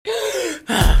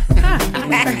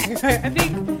I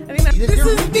think this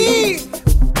is deep.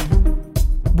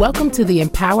 Welcome to the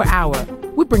Empower Hour.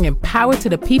 We're bringing power to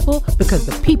the people because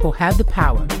the people have the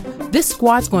power. This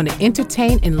squad's going to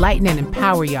entertain, enlighten, and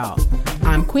empower y'all.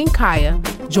 I'm Queen Kaya,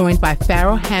 joined by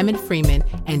Pharaoh Hammond Freeman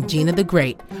and Gina the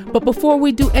Great. But before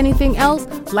we do anything else,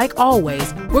 like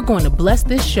always, we're going to bless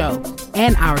this show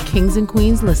and our kings and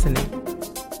queens listening.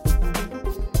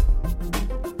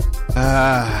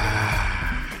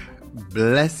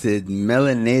 Blessed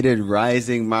melanated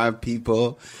rising, my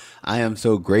people. I am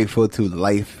so grateful to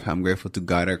life. I'm grateful to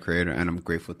God, our creator, and I'm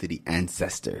grateful to the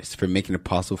ancestors for making it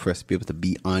possible for us to be able to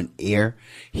be on air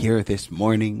here this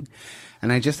morning.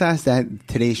 And I just ask that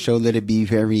today's show, let it be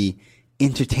very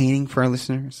entertaining for our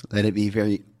listeners. Let it be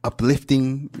very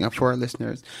uplifting for our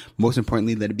listeners. Most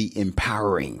importantly, let it be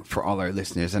empowering for all our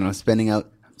listeners. And I'm sending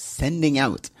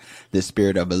out the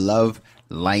spirit of love,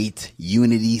 light,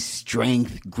 unity,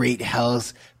 strength, great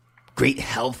health,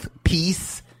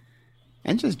 peace,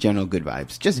 and just general good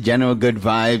vibes. Just general good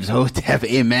vibes. Hotep,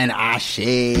 amen, ashe.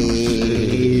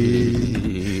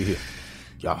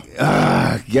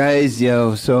 Guys,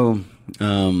 so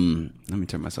let me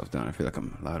turn myself down. I feel like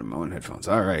I'm loud in my own headphones.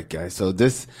 All right, guys. So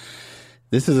this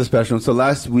is a special one. So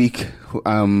last week,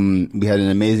 we had an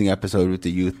amazing episode with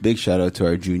the youth. Big shout out to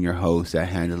our junior host that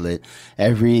handled it.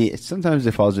 Sometimes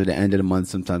it falls at the end of the month,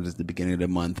 sometimes it's the beginning of the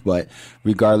month, but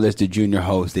regardless, the junior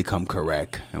hosts, they come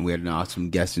correct. And we had an awesome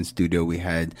guest in studio. We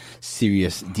had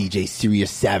DJ Serious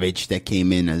Savage that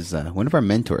came in as one of our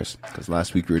mentors, because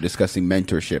last week we were discussing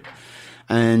mentorship.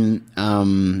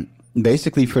 And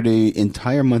basically for the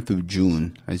entire month of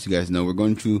June, as you guys know, we're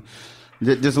going to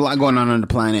there's a lot going on the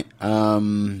planet.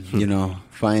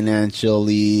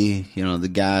 Financially, the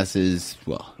gas is,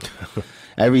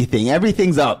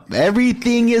 everything's up.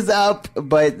 Everything is up,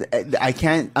 but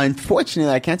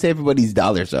unfortunately, I can't say everybody's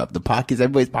dollars are up.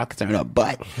 Everybody's pockets aren't up.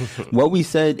 But what we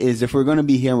said is if we're going to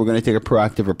be here, we're going to take a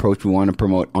proactive approach. We want to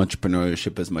promote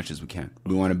entrepreneurship as much as we can.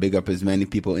 We want to big up as many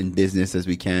people in business as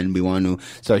we can. We want to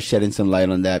start shedding some light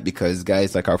on that because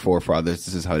guys like our forefathers,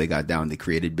 this is how they got down. They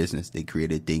created business. They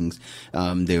created things.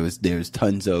 There's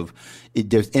tons of,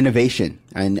 there's innovation,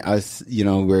 and us,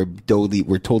 we're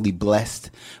totally blessed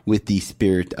with the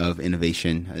spirit of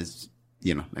innovation as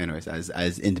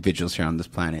individuals here on this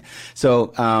planet.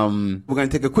 So we're going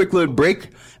to take a quick little break,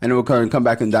 and then we'll come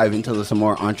back and dive into some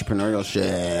more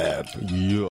entrepreneurship.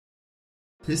 Yeah.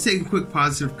 Let's take a quick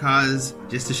positive cause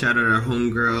just to shout out our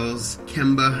homegirls,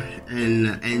 Kemba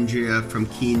and Andrea from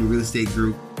Keen Real Estate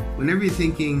Group. Whenever you're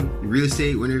thinking real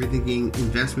estate, whenever you're thinking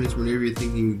investments, whenever you're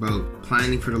thinking about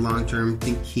planning for the long term,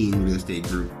 think Keen Real Estate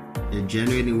Group. They're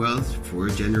generating wealth for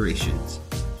generations.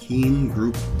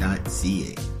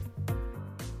 KeenGroup.ca.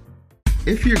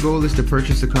 If your goal is to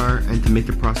purchase a car and to make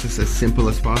the process as simple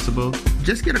as possible,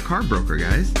 just get a car broker,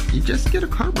 guys. You just get a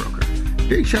car broker.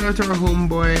 Big shout out to our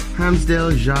homeboy,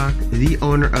 Hamsdale Jacques, the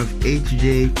owner of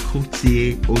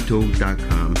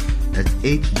HJCourtierAuto.com. That's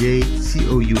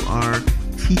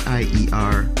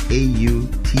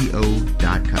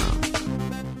HJCourtierAuto.com.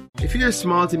 If you're a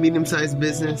small to medium-sized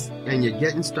business and you're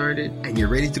getting started and you're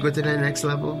ready to go to that next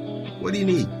level, what do you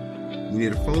need? You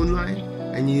need a phone line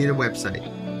and you need a website.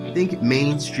 Think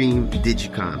Mainstream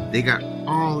Digicom. They got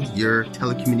all your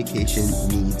telecommunication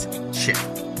needs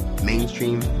checked.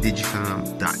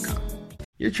 MainstreamDigicom.com.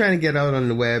 You're trying to get out on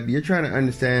the web. You're trying to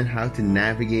understand how to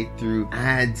navigate through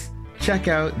ads. Check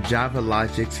out Java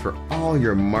Logics for all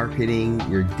your marketing,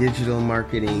 your digital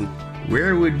marketing.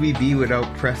 Where would we be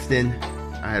without Preston?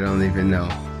 I don't even know.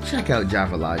 Check out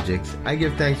Java Logics. I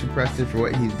give thanks to Preston for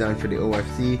what he's done for the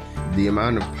OFC. The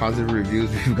amount of positive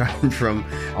reviews we've gotten from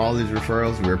all his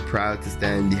referrals, we're proud to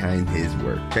stand behind his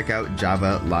work. Check out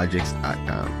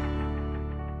javalogics.com.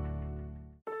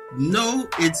 No,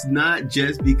 it's not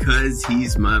just because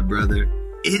he's my brother.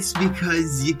 It's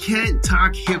because you can't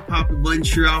talk hip-hop in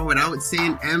Montreal without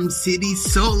saying M-City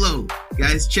Solo.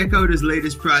 Guys, check out his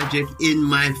latest project, In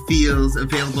My Fields,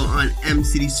 available on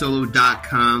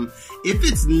mcitysolo.com. If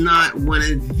it's not one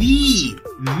of the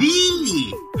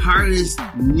hardest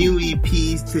new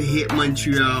EPs to hit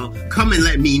Montreal, come and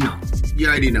let me know. You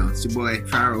already know. It's your boy,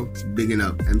 Pharaoh, bigging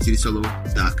up,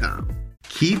 mcitysolo.com.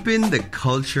 Keeping the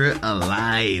culture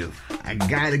alive. I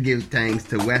gotta give thanks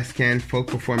to West Can Folk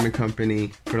Performing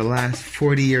Company. For the last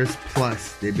 40 years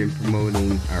plus, they've been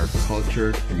promoting our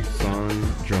culture through song,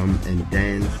 drum, and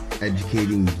dance,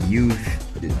 educating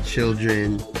youth, the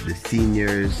children, the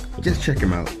seniors. Just check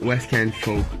them out,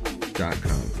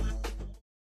 westcanfolk.com.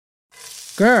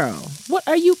 Girl, what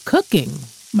are you cooking?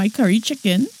 My curry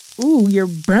chicken. Ooh, you're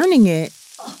burning it.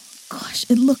 Gosh,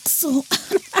 it looks so...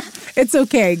 It's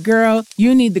okay, girl.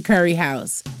 You need the Curry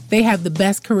House. They have the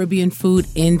best Caribbean food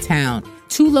in town.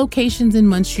 2 locations in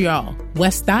Montreal,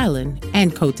 West Island,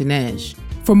 and Côte-d'Ivoire.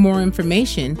 For more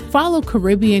information, follow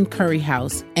Caribbean Curry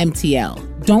House,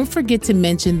 MTL. Don't forget to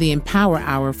mention the Empower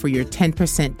Hour for your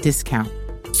 10% discount.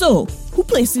 So, who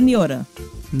placed in the order?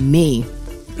 Me.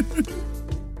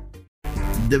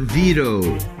 DeVito,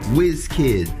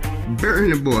 WizKid,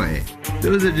 Burna Boy.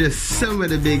 Those are just some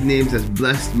of the big names that's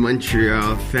blessed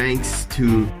Montreal thanks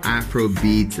to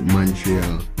Afrobeats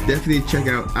Montreal. Definitely check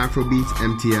out Afrobeats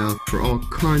MTL for all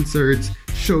concerts,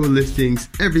 show listings,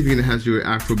 everything that has to do with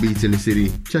Afrobeats in the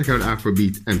city. Check out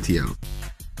Afrobeats MTL.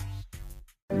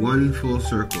 One full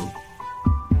circle.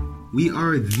 We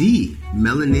are the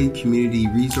Melanated Community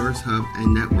Resource Hub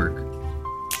and Network.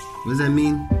 What does that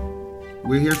mean?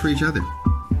 We're here for each other.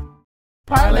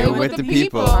 Parlay with the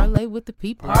people. Parlay with the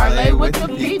people. Parlay with the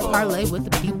people. Parlay with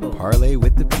the people. Parlay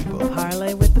with the people.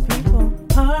 Parlay with the people.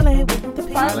 Parlay with the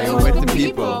people. Parlay with the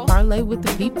people. Parlay with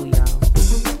the people, y'all.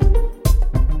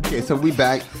 Okay, so we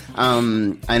back,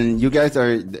 and you guys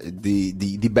are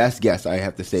the best guests, I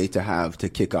have to say, to have to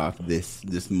kick off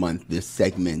this month, this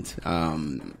segment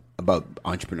about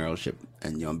entrepreneurship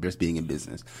and just being in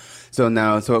business.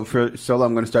 So for Solo,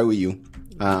 I'm going to start with you.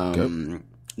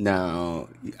 Now,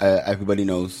 everybody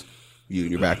knows you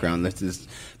and your background. Let's just,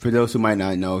 for those who might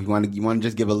not know, you want to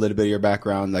just give a little bit of your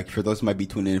background. Like for those who might be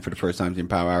tuning in for the first time to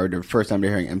Empower Hour, the first time they're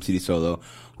hearing MCD Solo.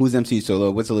 Who's MCD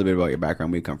Solo? What's a little bit about your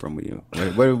background? Where you come from? With you?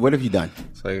 What have you done?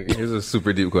 So here's a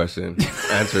super deep question.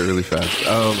 Answer it really fast.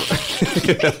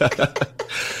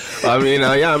 I'm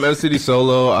MCD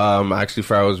Solo. Actually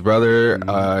Pharaoh's brother.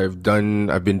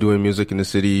 Mm-hmm. I've been doing music in the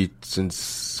city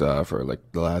since for like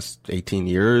the last 18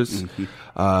 years. Mm-hmm.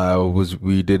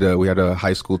 We had a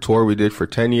high school tour we did for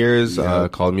 10 years,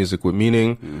 called Music with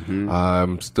Meaning.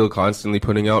 Mm-hmm. Still constantly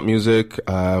putting out music. Wait,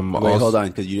 hold on,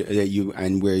 because you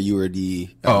and where you were the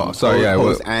host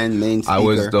and main speaker. I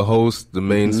was the host, the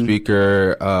main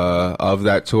speaker of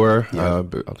that tour. Yeah.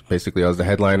 Basically, I was the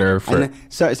headliner.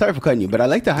 Sorry for cutting you, but I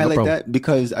like to highlight that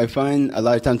because I find a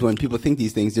lot of times when people think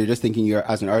these things, they're just thinking you're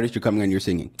as an artist, you're coming on, you're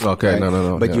singing. Okay, right?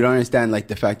 No. But you don't understand like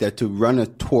the fact that to run a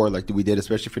tour like we did,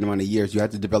 especially for the amount of years, you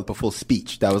had to develop a full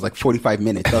speech that was like 45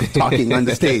 minutes of talking on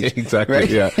the stage. Exactly. Right?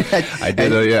 Yeah,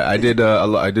 I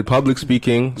did public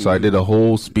speaking. So I did a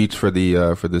whole speech for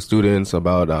the students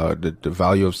about the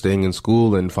value of staying in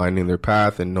school and finding their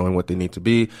path and knowing what they need to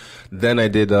be. Then I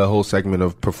did a whole segment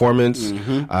of performance.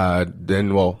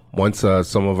 Once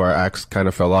some of our acts kind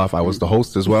of fell off, I was the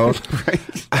host as well.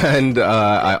 Right. And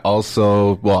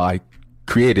I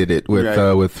created it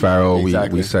with Pharaoh.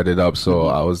 Exactly. We set it up, so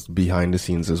I was behind the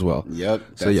scenes as well. Yep.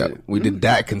 We did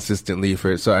that consistently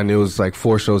and it was like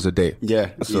 4 shows a day.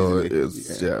 Yeah. So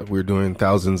we're doing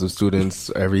thousands of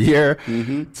students every year.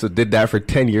 So did that for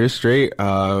 10 years straight.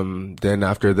 Then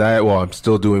after that, I'm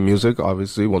still doing music,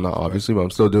 obviously. Well, not obviously, but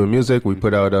I'm still doing music. We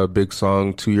put out a big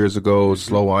song 2 years ago,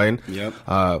 Slow Wine. Yep.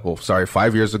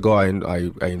 5 years ago,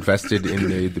 I invested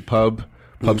in the pub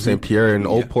St. Pierre in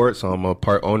Old Port, so I'm a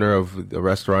part owner of the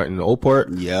restaurant in Old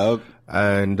Port. Yep.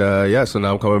 And so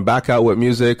now I'm coming back out with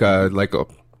music. Go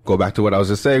back to what I was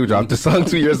just saying. We dropped a song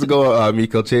 2 years ago.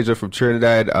 Mikel Cheja from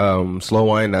Trinidad, Slow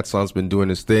Wine. That song's been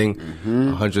doing its thing.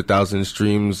 100,000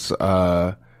 streams.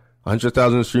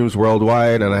 100,000 streams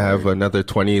worldwide, and I have another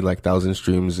 20,000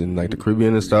 streams in the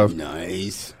Caribbean and stuff.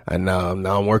 Nice. And now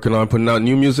I'm working on putting out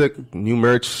new music, new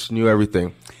merch, new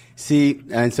everything. See,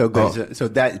 and so good. So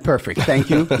that perfect. Thank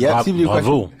you. Yeah.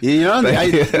 Bravo. You know,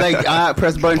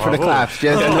 press button for the claps.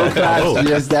 Just no claps.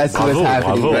 Just that's what's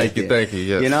happening. Bravo. Right Thank you.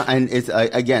 Yes. You know, and it's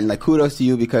again kudos to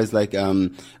you because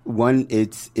one,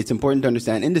 it's important to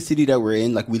understand in the city that we're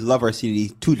in, we love our city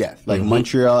to death.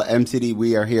 Montreal, M City,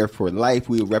 we are here for life.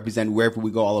 We represent wherever we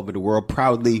go all over the world.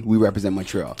 Proudly, we represent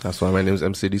Montreal. That's why my name is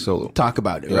MCD Solo. Talk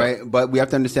about it, right? But we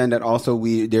have to understand that also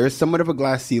there is somewhat of a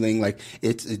glass ceiling.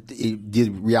 The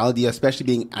reality, especially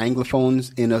being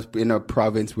Anglophones in a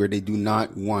province where they do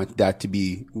not want that to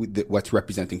be what's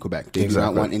representing Quebec. They do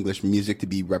not want English music to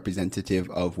be representative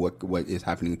of what is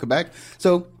happening in Quebec.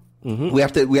 So we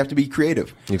have to be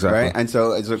creative, exactly, right? And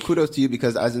so kudos to you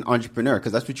because as an entrepreneur,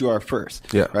 because that's what you are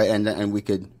first, right? And we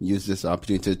could use this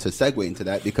opportunity to segue into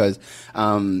that because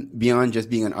beyond just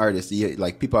being an artist,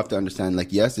 people have to understand,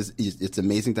 yes, it's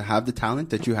amazing to have the talent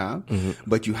that you have,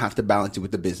 but you have to balance it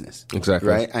with the business, exactly,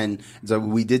 right? And so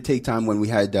we did take time when we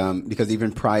had because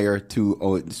even prior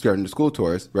to starting the school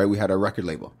tours, right, we had our record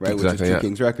label, right, exactly, which is Two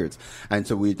Kings Records, and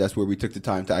so that's where we took the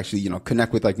time to actually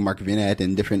connect with Mark Vinette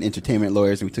and different entertainment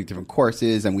lawyers, and we took different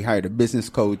courses, and we hired a business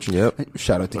coach. Yep.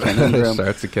 Shout out to Ken Ingram. Shout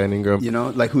out to Ken Ingram.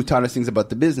 Who taught us things about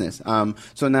the business.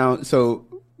 So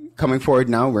coming forward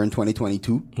now, we're in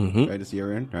 2022, right? This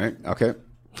year in, right? Okay.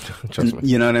 Trust me.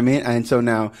 You know what I mean? And so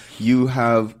now you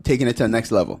have taken it to the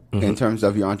next level in terms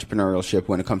of your entrepreneurship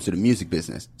when it comes to the music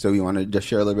business. So you want to just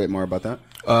share a little bit more about that?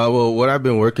 Well, what I've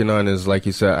been working on is, like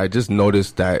you said, I just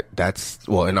noticed that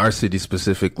in our city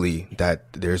specifically,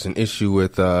 that there's an issue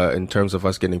with, in terms of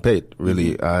us getting paid,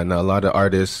 really. And a lot of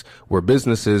artists, we're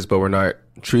businesses, but we're not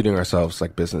treating ourselves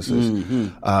like businesses.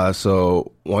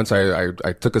 So once I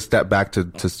took a step back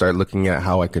to start looking at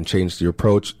how I can change the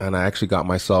approach, and I actually got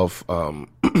myself,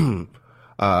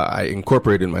 I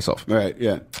incorporated myself. Right,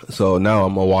 yeah. So now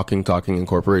I'm a walking, talking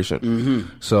incorporation.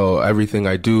 So everything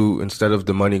I do, instead of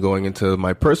the money going into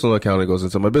my personal account, it goes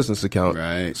into my business account.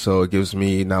 Right. So it gives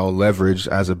me now leverage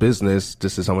as a business.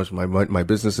 This is how much my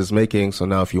business is making. So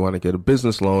now if you want to get a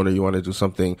business loan or you want to do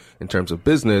something in terms of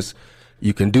business,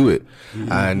 you can do it.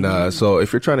 And so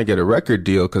if you're trying to get a record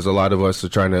deal, because a lot of us are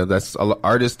trying to,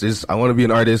 I want to be an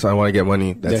artist, I want to get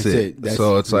money, that's it.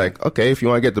 So it's like, okay, if you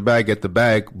want to get the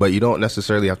bag, but you don't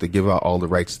necessarily have to give out all the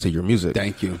rights to your music.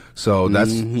 Thank you. So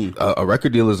that's, a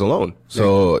record deal is a loan.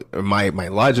 So my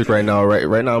logic right now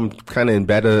I'm kind of in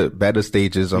beta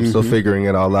stages. I'm still figuring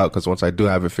it all out, because once I do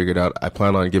have it figured out, I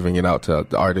plan on giving it out to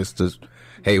the artists to,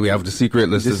 hey, we have the secret,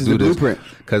 let's just do this.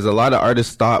 Because a lot of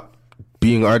artists stop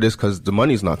being artists because the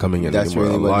money's not coming in anymore.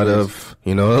 Really a lot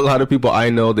of people I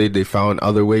know, they found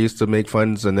other ways to make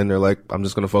funds, and then they're like, I'm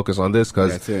just going to focus on this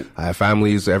because I have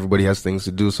families, everybody has things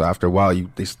to do. So after a while,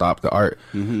 they stop the art.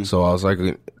 So I was like,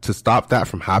 to stop that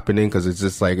from happening, because it's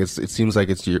just like, it seems like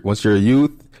once you're a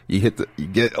youth, you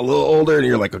get a little older and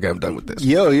you're like, okay, I'm done with this.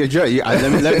 Yo, you're Joe.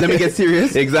 Let me get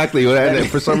serious. Exactly. And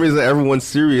for some reason, everyone's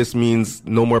serious means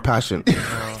no more passion.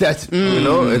 That's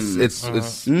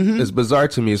it's bizarre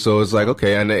to me. So it's like,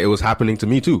 okay, and it was happening to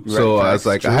me too. Right, so I was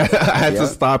like, I had to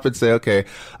stop and say, okay,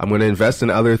 I'm going to invest in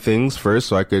other things first,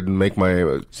 so I could make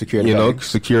my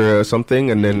secure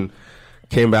something, and then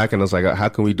came back and I was like, how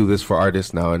can we do this for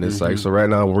artists now? And it's like, so right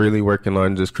now I'm really working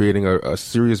on just creating a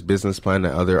serious business plan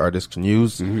that other artists can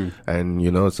use. And,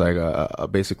 it's like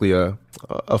basically a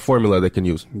formula they can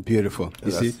use. Beautiful.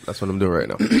 That's what I'm doing right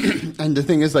now. And the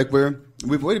thing is, like,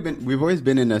 we've always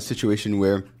been in a situation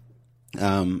where,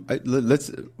 I want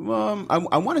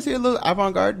to say a little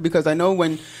avant-garde, because I know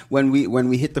when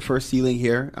we hit the first ceiling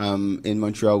here in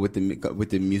Montreal with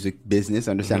the music business,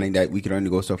 understanding that we could only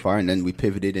go so far, and then we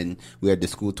pivoted and we had the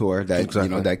school tour that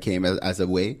that came as a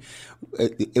way.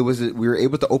 We were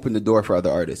able to open the door for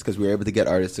other artists, because we were able to get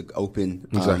artists to open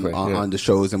on the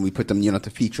shows, and we put them to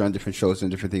feature on different shows and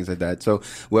different things like that. So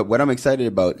what I'm excited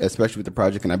about, especially with the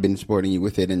project, and I've been supporting you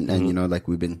with it, and like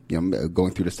we've been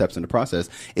going through the steps in the process,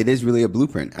 it is really a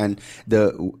blueprint. And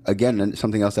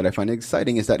something else that I find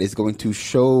exciting is that it's going to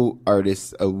show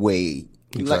artists a way.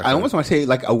 Exactly. Like, I almost want to say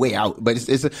like a way out, but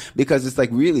it's because it's like,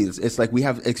 really, it's like we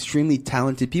have extremely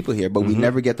talented people here, but we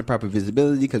never get the proper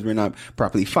visibility because we're not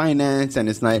properly financed, and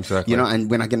it's not,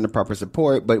 and we're not getting the proper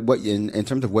support. But what in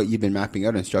terms of what you've been mapping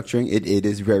out and structuring, it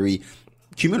is very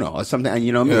communal or something.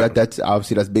 And that's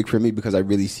obviously, that's big for me, because I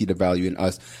really see the value in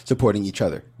us supporting each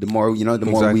other. The more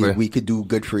more we could do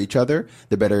good for each other,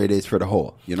 the better it is for the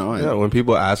whole. When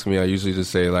people ask me, I usually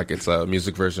just say like it's a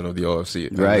music version of the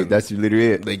OFC. Right, that's literally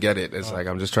it. They get it. It's like,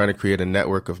 I'm just trying to create a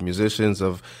network of musicians,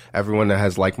 of everyone that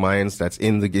has like minds, that's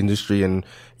in the industry, and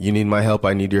you need my help,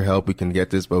 I need your help. We can get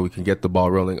this, but we can get the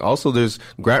ball rolling. Also, there's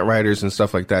grant writers and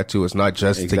stuff like that too. It's not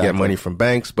just to get money from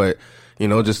banks, but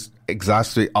just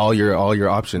exhaust all your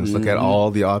options. Look at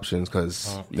all the options,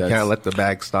 because you can't let the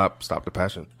bag stop the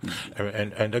passion.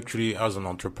 And actually, as an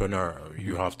entrepreneur,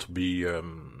 you have to be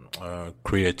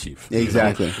creative.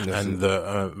 Exactly. And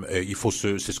il faut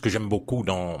c'est ce que j'aime beaucoup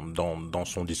dans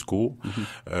son discours,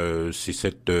 c'est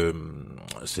cette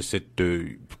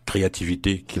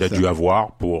créativité qu'il a dû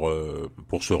avoir pour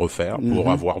se refaire,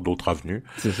 pour avoir d'autres avenues.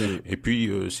 Et puis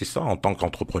c'est ça, en tant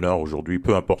qu'entrepreneur aujourd'hui,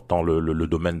 peu importe dans le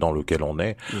domaine dans lequel on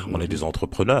est des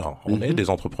entrepreneurs. On est des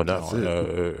entrepreneurs.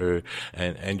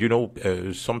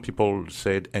 And some people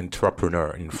said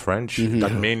entrepreneur in French.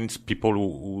 That means people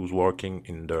who's working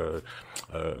in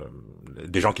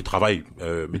des gens qui travaillent,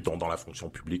 mettons, dans la fonction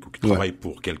publique, ou qui travaillent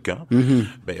pour quelqu'un.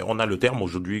 Ben, on a le terme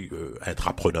aujourd'hui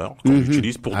intrapreneur qu'on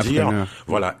utilise pour dire,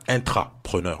 voilà,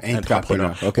 intrapreneur.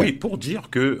 Okay. Oui, pour dire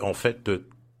que en fait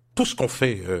tout ce qu'on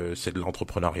fait, c'est de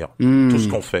l'entrepreneuriat. Tout ce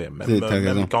qu'on fait,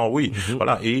 même quand,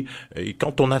 voilà. Et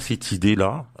quand on a cette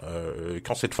idée-là,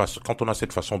 quand on a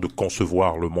cette façon de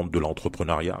concevoir le monde de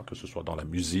l'entrepreneuriat, que ce soit dans la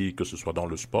musique, que ce soit dans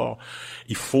le sport,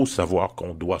 il faut savoir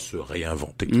qu'on doit se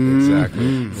réinventer.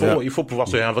 Il faut pouvoir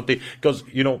se réinventer. Because,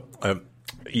 il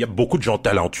y a beaucoup de gens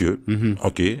talentueux,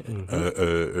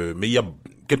 mais il y a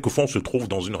quelquefois on se trouve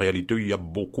dans une réalité où il y a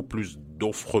beaucoup plus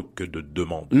d'offres que de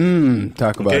demandes.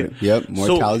 Talk about it. Yep, more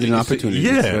talent and opportunities.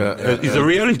 It's a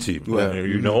reality,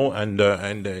 you know, and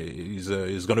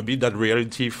it's going to be that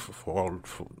reality for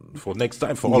next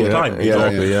time, for all time.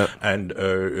 And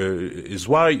it's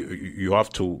why you have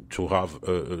to have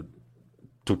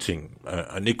two things.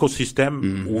 Un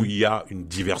écosystème où il y a une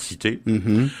diversité.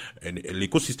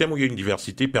 L'écosystème où il y a une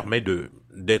diversité permet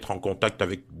d'être en contact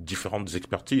avec différentes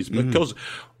expertises. Because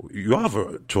you have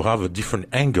to have a different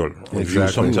angle of view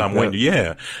sometimes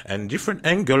and different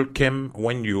angle came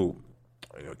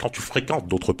quand tu fréquentes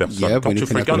d'autres personnes, quand tu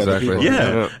fréquentes,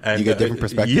 and you get different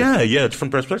perspectives.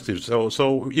 Different perspectives.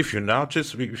 So if you're an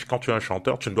artist, quand tu es un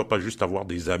chanteur, tu ne dois pas juste avoir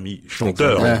des amis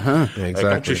chanteurs.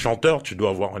 Quand tu es chanteur, tu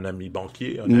dois avoir un ami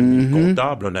banquier, un ami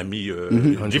comptable, un ami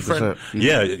different.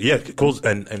 Because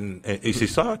et c'est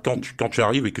ça quand tu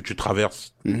arrives et que tu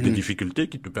traverses des difficultés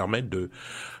qui te permettent de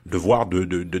voir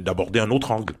d'aborder un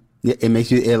autre angle. Yeah,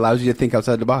 it allows you to think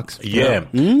outside the box.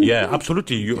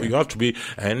 Absolutely. You have to be,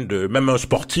 and même un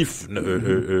sportif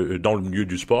dans le milieu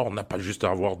du sport n'a pas juste à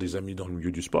avoir des amis dans le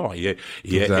milieu du sport. Il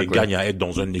gagne à être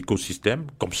dans un écosystème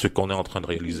comme ce qu'on est en train de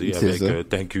réaliser avec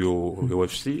Thank You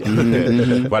OFC.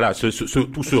 Voilà, tout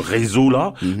ce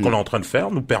réseau-là qu'on est en train de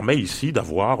faire nous permet ici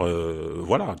d'avoir,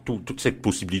 toute cette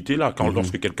possibilité-là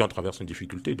lorsque quelqu'un traverse une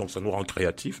difficulté. Donc ça nous rend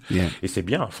créatifs et c'est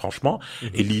bien, franchement.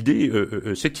 Et l'idée,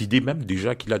 cette idée même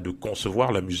déjà qu'il a de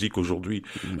concevoir la musique aujourd'hui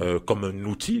comme un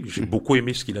outil. J'ai beaucoup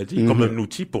aimé ce qu'il a dit, comme un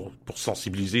outil pour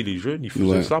sensibiliser les jeunes. Il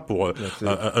faisait ça pour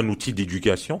un outil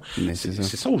d'éducation.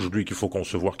 C'est ça aujourd'hui qu'il faut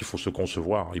concevoir, qu'il faut se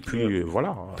concevoir. Et puis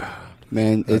voilà.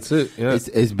 Man,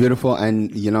 it's beautiful, and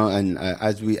you know, and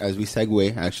as we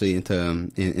segue actually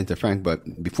into Frank, but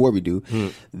before we do,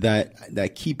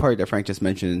 that key part that Frank just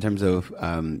mentioned in terms of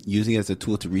using it as a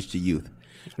tool to reach the youth.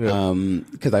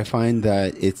 Because I find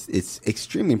that it's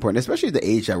extremely important, especially the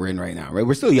age that we're in right now, right?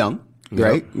 We're still young,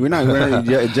 right? We're not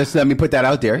just let me put that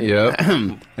out there.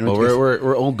 Well,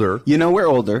 we're older. You know, we're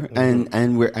older,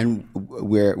 and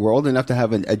we're old enough to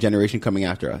have a generation coming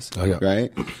after us,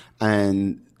 right?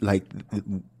 And like,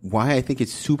 why I think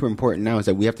it's super important now is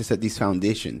that we have to set these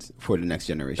foundations for the next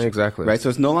generation. Exactly. Right? So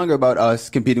it's no longer about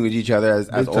us competing with each other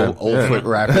as old foot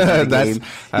rappers in the game.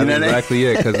 That's exactly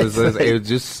it. Because it's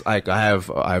just like I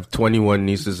have 21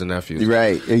 nieces and nephews.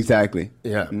 Right. Exactly.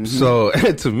 Yeah. So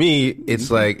to me, it's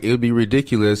like it would be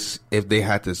ridiculous if they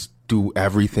had to do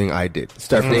everything I did.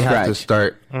 Start from they scratch. Have to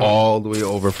start all the way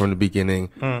over from the beginning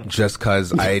just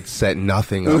because I set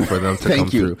nothing up for them to come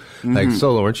through. Like,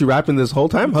 Solo, weren't you rapping this whole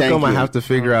time? How come I have to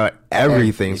figure out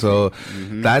everything? So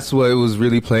that's what was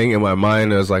really playing in my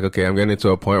mind. It was like, okay, I'm getting to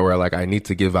a point where like I need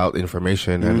to give out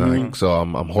information, and like, so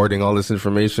I'm hoarding all this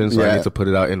information, so I need to put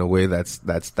it out in a way that's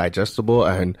digestible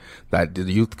and that the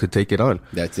youth could take it on.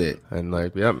 That's it. And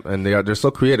like, and they're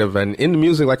so creative. And in the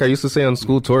music, like I used to say on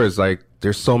school tours, like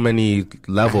there's so many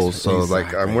levels. So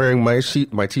like I'm wearing my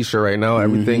t-shirt right now.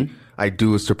 Everything I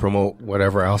do is to promote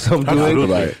whatever else I'm doing.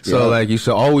 Right. So like you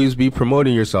should always be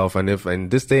promoting yourself. And if in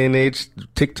this day and age,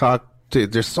 TikTok,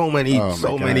 there's so many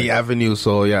avenues.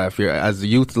 So yeah, if you're as the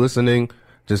youth listening,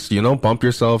 just, you know, bump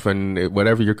yourself, and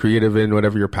whatever you're creative in,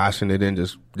 whatever you're passionate in,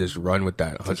 just run with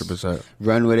that 100%.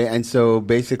 Run with it. And so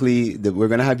basically we're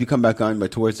going to have you come back on,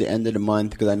 but towards the end of the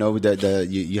month, because I know that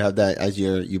you have that as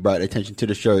you brought attention to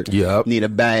the shirt. Yep. Need a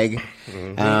bag.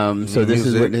 So this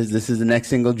is the next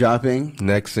single dropping.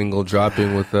 Next single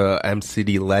dropping with M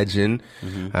City legend.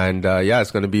 And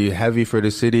it's going to be heavy for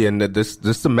the city, and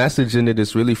the message in it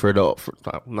is really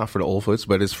not for the old foots,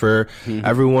 but it's for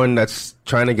everyone that's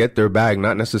trying to get their bag,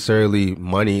 not necessarily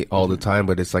money all the time,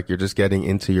 but it's like you're just getting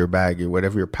into your bag,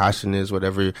 whatever your passion is,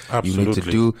 whatever you need to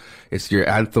do. It's your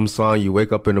anthem song. You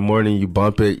wake up in the morning, you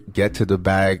bump it, get to the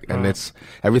bag, and it's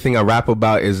everything I rap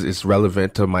about is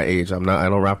relevant to my age. I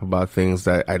don't rap about things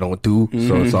that I don't do,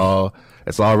 so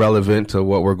it's all relevant to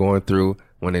what we're going through.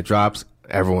 When it drops,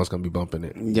 everyone's gonna be bumping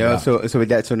it. So with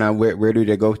that, so now where do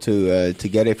they go to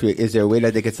get it? Is there a way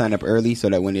that they could sign up early so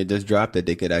that when it does drop, that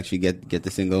they could actually get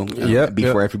the single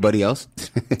before everybody else?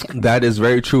 That is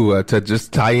very true. To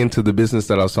just tie into the business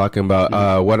that I was talking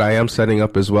about, what I am setting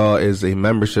up as well is a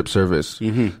membership service.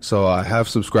 So I have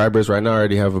subscribers right now. I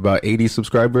already have about 80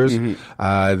 subscribers.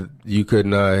 You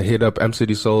can hit up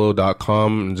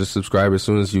mcitysolo.com and just subscribe. As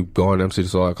soon as you go on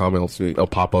mcitysolo.com, it'll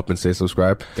pop up and say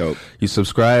subscribe. Dope. You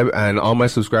subscribe, and all my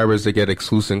subscribers, they get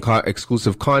exclusive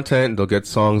content. They'll get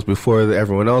songs before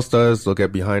everyone else does. They'll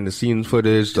get behind the scenes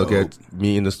footage. They'll get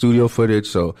me in the studio footage.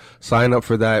 So sign up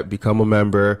for that, become a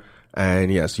member,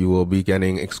 And yes, you will be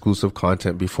getting exclusive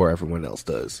content before everyone else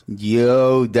does.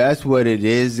 Yo, that's what it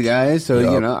is, guys. So,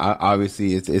 Yup.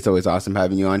 Obviously, it's always awesome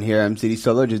having you on here. I'm City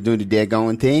Solo, just doing the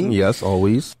daggone thing. Yes,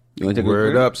 always. You want to take a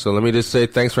Word word? up. So let me just say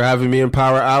thanks for having me in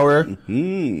Power Hour.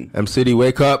 M City,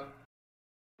 wake up.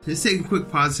 Let's take a quick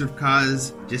positive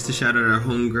cause just to shout out our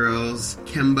homegirls,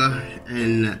 Kemba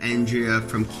and Andrea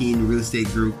from Keen Real Estate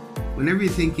Group. Whenever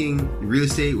you're thinking real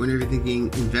estate, whenever you're thinking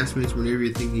investments, whenever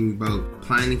you're thinking about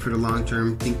planning for the long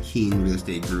term, think Keen Real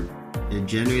Estate Group. They're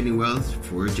generating wealth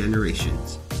for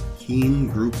generations.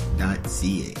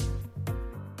 KeenGroup.ca.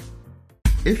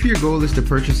 If your goal is to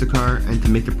purchase a car and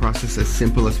to make the process as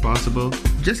simple as possible,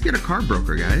 just get a car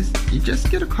broker, guys. You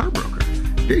just get a car broker.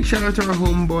 Big shout out to our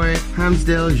homeboy,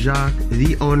 Hamsdale Jacques,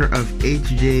 the owner of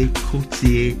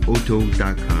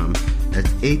HJCourtierAuto.com. That's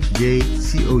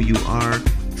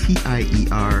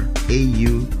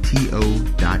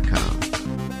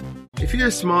HJCourtierAuto.com. If you're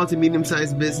a small to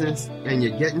medium-sized business and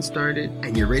you're getting started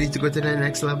and you're ready to go to the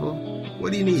next level,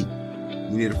 what do you need?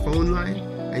 You need a phone line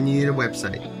and you need a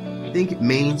website. Think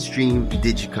Mainstream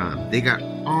Digicom. They got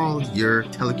all your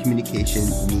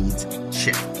telecommunication needs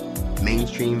checked.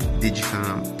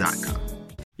 MainstreamDigicom.com.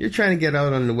 You're trying to get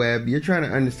out on the web. You're trying to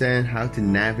understand how to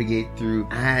navigate through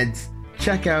ads.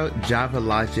 Check out Java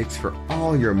Logics for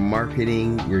all your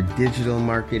marketing, your digital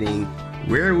marketing.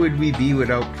 Where would we be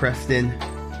without Preston?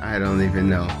 I don't even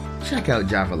know. Check out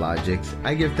Java Logics.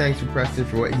 I give thanks to Preston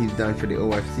for what he's done for the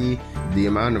OFC. The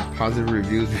amount of positive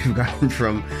reviews we've gotten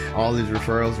from all his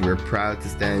referrals, we're proud to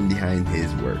stand behind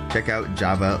his work. Check out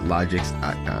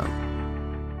javalogics.com.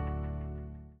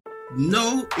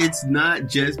 No, it's not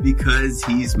just because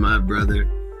he's my brother.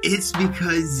 It's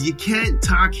because you can't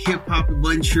talk hip-hop in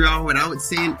Montreal without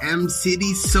saying M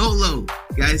City Solo.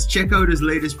 Guys, check out his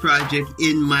latest project,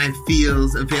 In My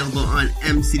Fields, available on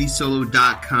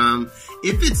mcitysolo.com.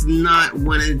 If it's not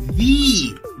one of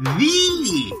the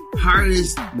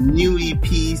hardest new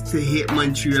EPs to hit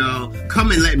Montreal,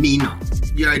 come and let me know.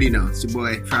 You already know. It's your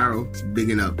boy, Pharaoh,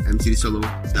 bigging up,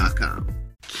 mcitysolo.com.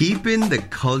 Keeping the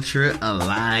culture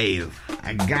alive.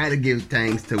 I gotta give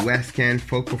thanks to West Can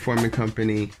Folk Performing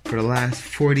Company. For the last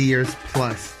 40 years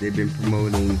plus, they've been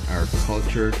promoting our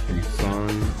culture through song,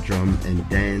 drum, and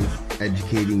dance,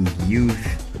 educating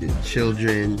youth, the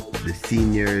children, the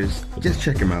seniors. Just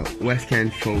check them out,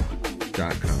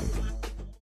 westcanfolk.com.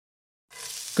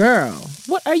 Girl,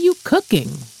 what are you cooking?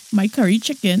 My curry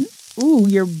chicken. Ooh,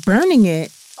 you're burning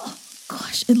it.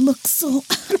 Gosh, it looks so...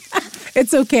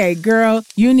 It's okay, girl.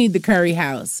 You need the Curry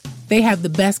House. They have the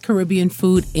best Caribbean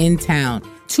food in town.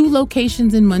 2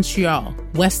 locations in Montreal,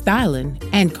 West Island,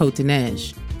 and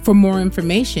Côte-de-Neige. For more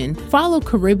information, follow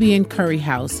Caribbean Curry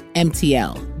House,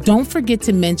 MTL. Don't forget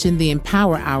to mention the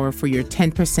Empower Hour for your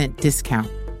 10%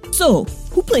 discount. So,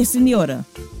 who placed in the order?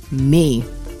 Me.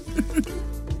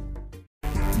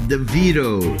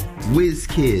 DeVito,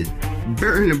 WizKid,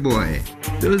 Burna Boy.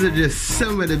 Those are just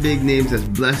some of the big names that's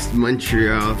blessed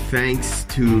Montreal thanks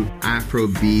to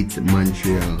Afrobeats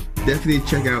Montreal. Definitely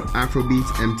check out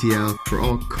Afrobeats MTL for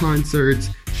all concerts,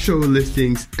 show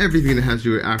listings, everything that has to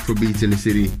do with Afrobeats in the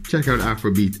city. Check out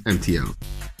Afrobeats MTL.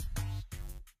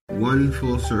 One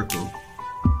full circle.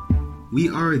 We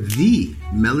are the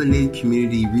Melanated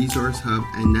Community Resource Hub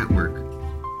and Network.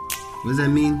 What does that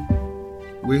mean?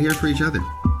 We're here for each other.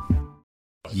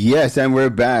 Yes, and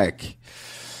we're back.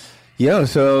 Yo,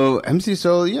 so MC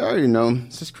Soul, you already know,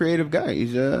 it's this creative guy.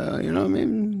 He's, you know what I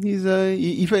mean? He's,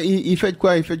 il fait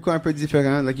quoi un peu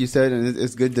différent, like you said, and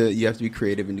it's good that you have to be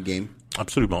creative in the game.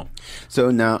 Absolument. So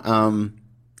now,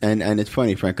 and it's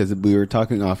funny, Frank, because we were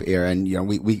talking off air, and you know,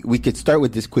 we could start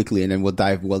with this quickly, and then we'll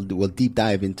deep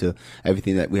dive into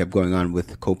everything that we have going on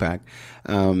with COPAQ.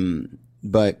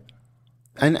 But,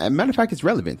 and matter of fact, it's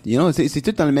relevant. You know, c'est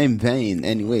tout dans la même veine,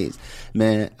 anyways.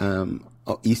 Mais,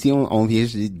 ici, on vient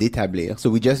d'établir. So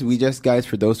we just, guys,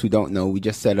 for those who don't know, we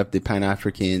just set up the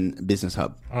Pan-African Business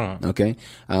Hub. Okay?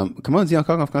 Comment on dit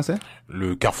encore en français?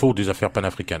 Le carrefour des affaires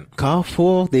panafricaines.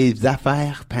 Carrefour des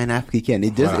affaires panafricaines.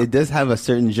 It does have a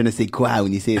certain je ne sais quoi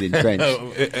when you say it in French.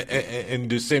 And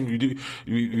the same,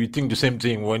 you think the same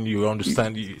thing when you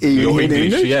understand your in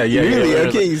English. Yeah. Really?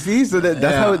 Okay, you see? So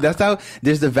that's how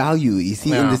there's the value, you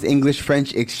see, in this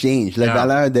English-French exchange. La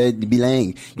valeur de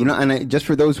bilingue. You know, and just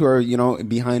for those who are, you know,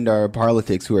 behind our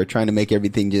politics, who are trying to make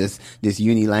everything just this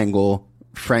unilingual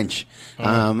French.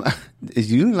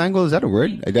 Is unilingual, is that a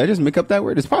word? Did I just make up that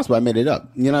word? It's possible I made it up.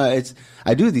 You know,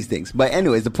 I do these things. But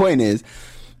anyways, the point is,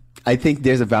 I think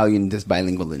there's a value in this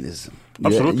bilingualism.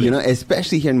 Absolutely. You know,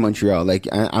 especially here in Montreal. Like,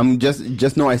 I'm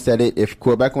just know I said it. If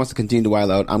Quebec wants to continue to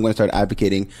wild out, I'm going to start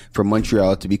advocating for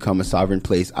Montreal to become a sovereign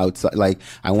place outside. Like,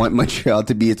 I want Montreal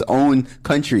to be its own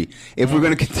country. If we're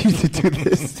going to continue to do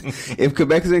this, if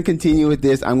Quebec is going to continue with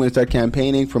this, I'm going to start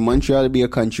campaigning for Montreal to be a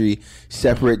country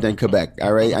separate than Quebec.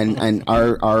 All right. And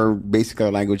our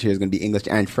language here is going to be English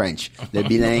and French. The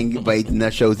bilingue va être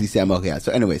notre chose ici à Montréal.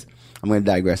 So anyways, I'm going to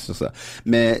digress sur ça.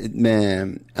 Mais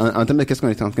en termes de qu'est-ce qu'on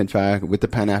est en train de faire with the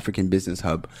Pan-African Business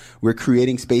Hub, we're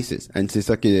creating spaces. And c'est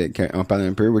ça qu'on parle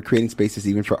un peu. We're creating spaces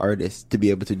even for artists to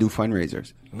be able to do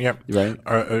fundraisers. Yeah. Right?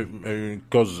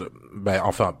 Cause,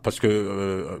 parce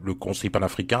que le Conseil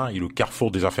panafricain est le carrefour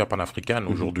des affaires panafricaines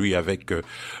aujourd'hui avec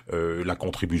la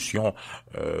contribution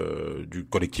du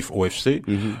collectif OFC.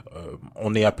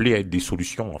 On est appelé à être des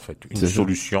solutions en fait. Une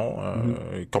solution,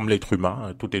 comme l'être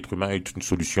humain. Tout être humain est une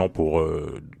solution pour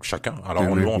chacun. Alors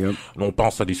on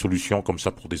pense à des solutions comme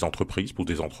ça pour des entreprises, pour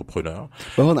des entrepreneurs.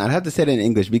 But hold on, I have to say it in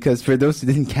English because for those who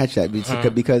didn't catch that,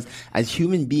 because as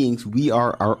human beings, we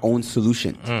are our own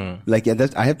solution. Like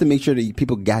I have to make sure that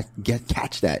people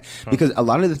catch that because a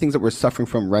lot of the things that we're suffering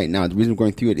from right now, the reason we're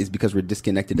going through it is because we're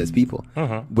disconnected as people.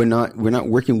 We're not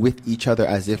working with each other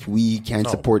as if we can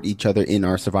support each other in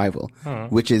our survival,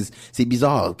 which is c'est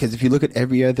bizarre because if you look at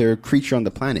every other creature on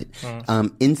the planet,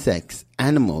 insects,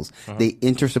 animals, they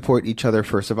intersupport each other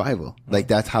for survival. Like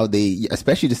that's how they,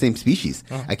 especially the same species.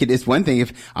 It's one thing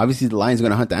if obviously the lion's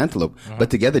going to hunt the antelope, but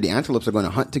together the antelopes are going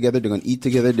to hunt together, they're going to eat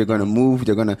together, they're going to move,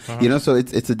 they're going to, you know, so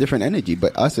it's a different energy.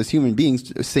 But us as human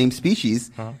beings, same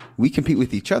species, we compete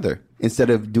with each other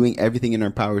instead of doing everything in our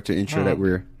power to ensure that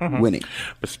we're winning.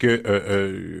 Parce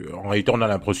que en réalité, on a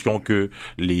l'impression que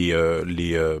les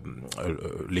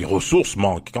ressources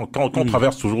manquent. Quand on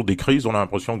traverse toujours des crises, on a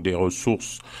l'impression que des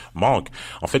ressources manquent.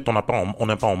 En fait, on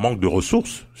n'est pas en manque de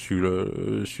ressources sur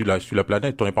la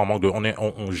planète. On n'est pas en manque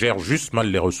on gère juste mal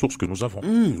les ressources que nous avons.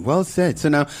 Well said. So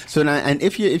now, and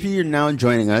if you're now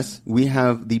joining us, we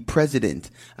have the president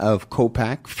of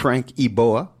COPAQ, Frank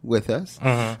Eboa, with us.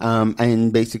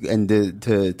 And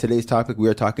today's topic, we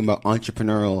are talking about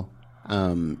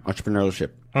entrepreneurship.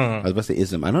 I was about to say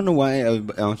ism. I don't know why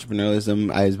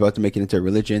entrepreneurialism. I was about to make it into a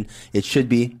religion. It should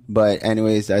be, but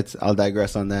anyways, I'll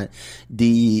digress on that.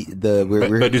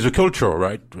 But it's a culture,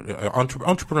 right?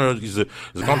 Entrepreneur is a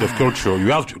kind of culture.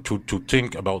 You have to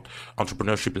think about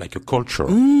entrepreneurship like a culture.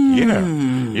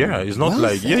 Yeah. It's not well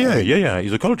like said. yeah.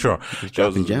 It's a culture. Just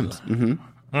dropping gems.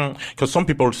 Because some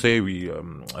people say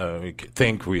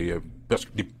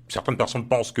certaines personnes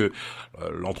pensent que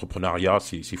l'entrepreneuriat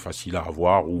c'est facile à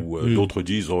avoir ou d'autres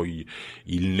disent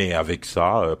il naît avec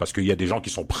ça parce qu'il y a des gens qui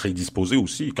sont prédisposés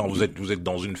aussi. Quand vous êtes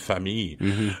dans une famille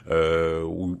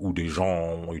où des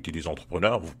gens ont été des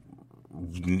entrepreneurs,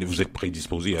 vous êtes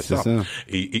prédisposés à ça.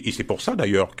 Et c'est pour ça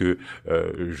d'ailleurs que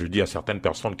je dis à certaines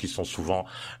personnes qui sont souvent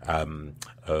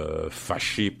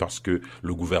fâchées parce que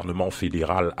le gouvernement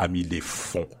fédéral a mis des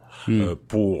fonds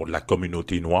pour la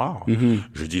communauté noire.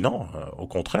 Je dis non, au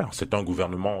contraire, c'est un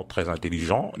gouvernement très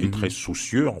intelligent et très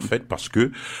soucieux en fait parce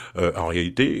que en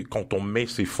réalité, quand on met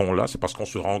ces fonds-là, c'est parce qu'on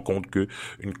se rend compte que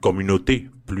une communauté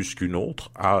plus qu'une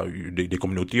autre des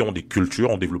communautés ont des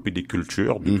cultures, ont développé des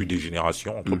cultures depuis des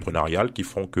générations entrepreneuriales qui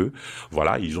font que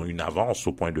voilà, ils ont une avance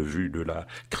au point de vue de la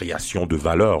création de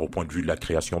valeur, au point de vue de la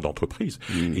création d'entreprises.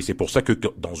 Et c'est pour ça que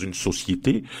dans une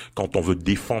société, quand on veut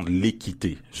défendre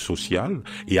l'équité sociale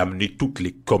et amener toutes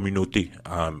les communautés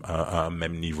à un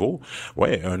même niveau,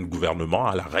 un gouvernement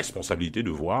a la responsabilité de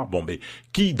voir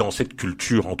qui dans cette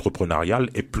culture entrepreneuriale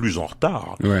est plus en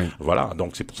retard. Voilà,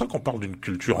 donc c'est pour ça qu'on parle d'une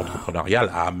culture entrepreneuriale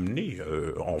à amener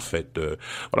en fait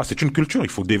voilà, c'est une culture, il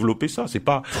faut développer ça, c'est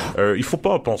pas il faut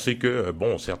pas penser que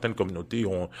certaines communautés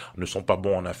ne sont pas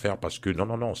bons en affaires parce que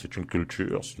non, c'est une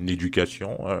culture, c'est une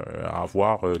éducation à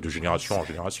avoir de génération en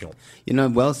génération. You know,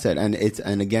 well said.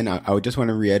 And again, I would just want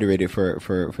to reiterate it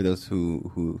for those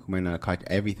who might not have caught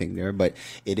everything there, but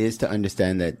it is to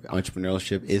understand that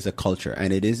entrepreneurship is a culture,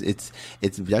 and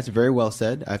that's very well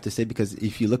said, I have to say, because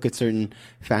if you look at certain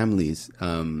families,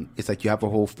 it's like you have a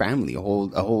whole family, a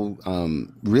whole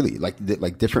really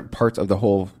like different parts of the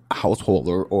whole household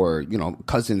or you know,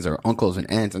 cousins or uncles and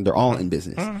aunts, and they're all in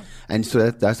business. And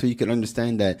so that's where you can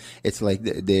understand that it's like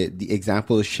the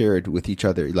example is shared with each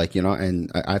other, like, you know.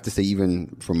 And I have to say,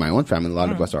 even for my own family, a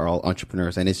lot of us are all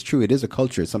entrepreneurs, and it's true, it is a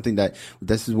culture. It's something that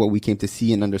this is what we came to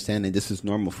see and understand, and this is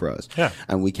normal for us.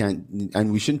 And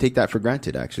we shouldn't take that for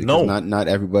granted, actually. No, not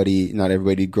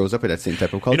everybody grows up with that same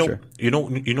type of culture. You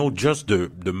know, just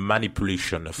the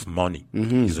manipulation of money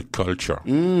is a culture.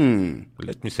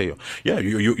 Let me say,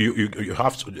 you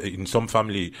have to, in some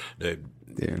family,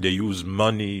 they use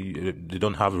money. They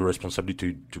don't have a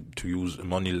responsibility to use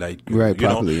money like right, you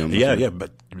properly. know. Yeah.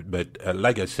 But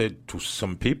like I said to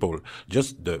some people,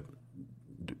 just the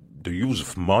use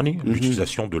of money,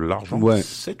 l'utilisation de l'argent,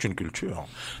 c'est une culture.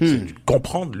 C'est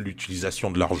comprendre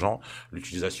l'utilisation de l'argent,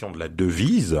 l'utilisation de la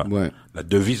devise. La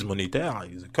devise monétaire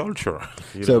is a culture.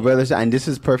 So, brothers, and this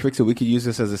is perfect. So we could use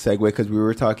this as a segue because we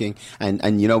were talking,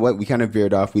 and you know what? We kind of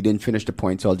veered off. We didn't finish the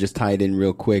point, so I'll just tie it in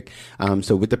real quick.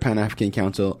 So with the Pan-African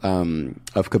Council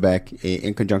of Quebec,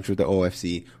 in conjunction with the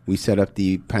OFC, we set up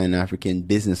the Pan-African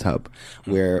Business Hub,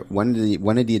 where one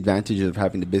of the advantages of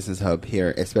having the Business Hub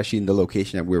here, especially in the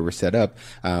location that where we're set up.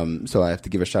 So I have to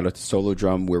give a shout out to Solo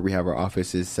Drum, where we have our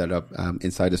offices set up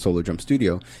inside the Solo Drum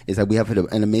studio, is that we have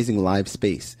an amazing live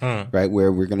space, right?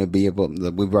 Where we're going to be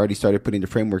we've already started putting the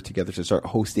framework together to start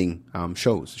hosting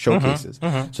showcases,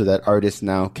 so that artists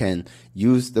now can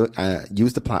use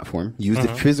the platform, use the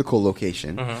physical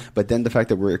location, but then the fact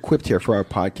that we're equipped here for our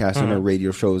podcast and our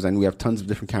radio shows, and we have tons of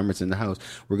different cameras in the house,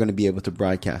 we're going to be able to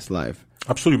broadcast live.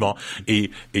 Absolument.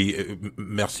 Et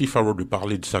merci Pharaoh de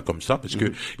parler de ça comme ça, parce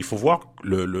que il faut voir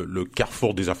le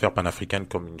carrefour des affaires panafricaines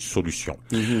comme une solution.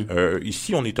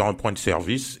 Ici, on est à un point de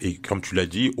service, et comme tu l'as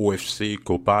dit, OFC,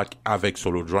 COPAQ, avec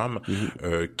Solo Drum,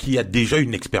 qui a déjà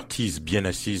une expertise bien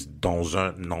assise dans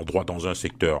un endroit, dans un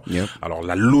secteur. Alors,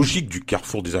 la logique du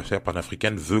carrefour des affaires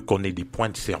panafricaines veut qu'on ait des points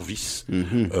de service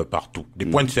partout. Des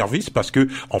points de service parce que,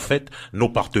 en fait, nos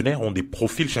partenaires ont des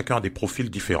profils, chacun a des profils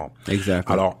différents.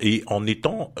 Exactement. Alors, et en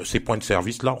étant ces points de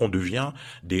service-là, on devient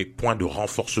des points de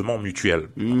renforcement mutuel.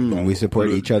 Donc, we support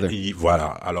each other. Voilà.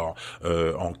 Alors,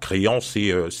 en créant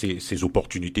ces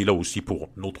opportunités-là aussi pour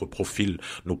notre profil,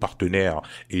 nos partenaires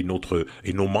et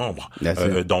nos membres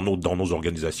dans nos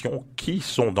organisations qui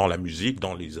sont dans la musique,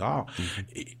 dans les arts.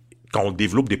 Et quand on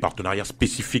développe des partenariats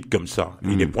spécifiques comme ça,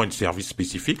 et des points de service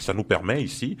spécifiques, ça nous permet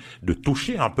ici de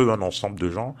toucher un peu un ensemble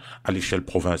de gens à l'échelle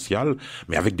provinciale,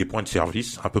 mais avec des points de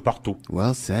service un peu partout.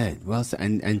 Well said.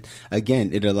 And again,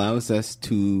 it allows us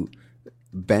to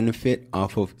benefit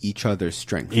off of each other's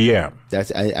strength. Yeah.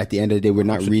 That's at the end of the day, we're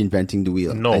not reinventing the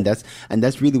wheel. No. And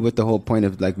that's really what the whole point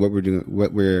of like what we're doing,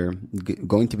 what we're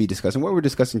going to be discussing, what we're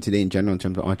discussing today in general in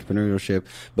terms of entrepreneurship,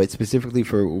 but specifically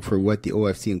for what the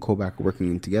OFC and COPAQ are working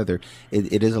on together,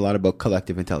 it is a lot about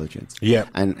collective intelligence. Yeah.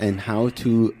 And how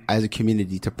to, as a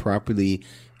community, to properly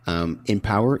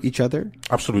empower each other.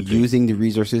 Absolutely. Using the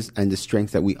resources and the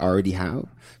strengths that we already have.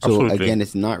 So Absolutely. again,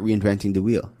 it's not reinventing the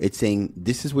wheel. It's saying,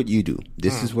 this is what you do.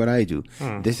 This is what I do.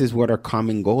 This is what our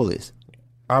common goal is.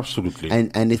 Absolutely.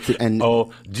 And this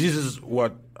is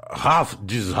what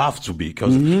this have to be,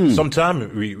 because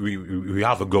sometimes we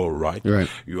have a goal, right? Right.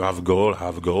 You have a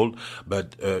goal,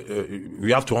 but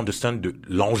we have to understand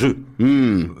l'enjeu.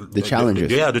 The challenges.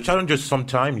 The challenges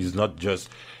sometimes is not just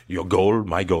your goal,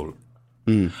 my goal.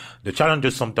 The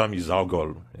challenges sometimes is our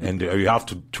goal, and we have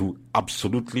to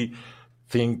absolutely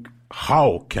think,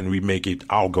 how can we make it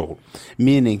our goal?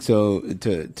 Meaning, so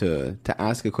to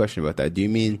ask a question about that, do you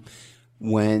mean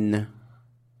when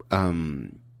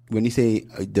you say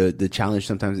the challenge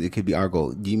sometimes it could be our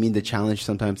goal, do you mean the challenge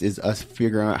sometimes is us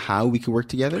figuring out how we can work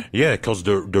together? Yeah, because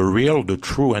the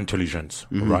true intelligence,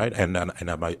 right? And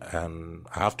I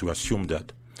have to assume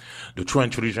that the true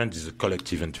intelligence is a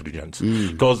collective intelligence.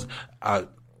 Because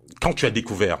quand tu as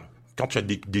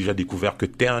déjà découvert que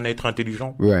tu es un être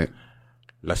intelligent, right,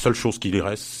 la seule chose qui lui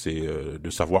reste, c'est de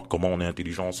savoir comment on est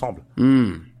intelligent ensemble.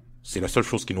 C'est la seule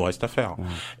chose qui nous reste à faire.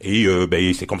 Et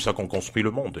c'est comme ça qu'on construit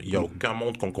le monde. Il n'y a aucun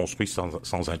monde qu'on construit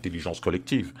sans intelligence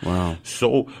collective. Wow.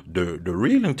 So the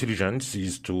real intelligence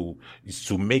is to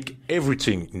make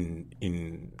everything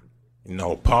in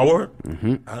our power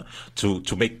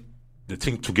to make the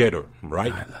thing together,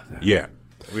 right? I love that. Yeah.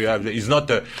 It's not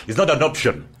an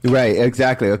option. Right,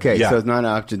 exactly. Okay, Yeah. so it's not an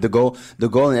option. The goal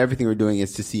in everything we're doing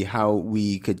is to see how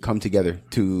we could come together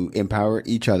to empower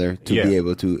each other to be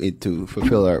able to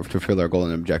fulfill our goal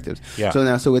and objectives. Yeah.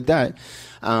 So with that,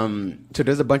 so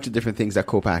there's a bunch of different things that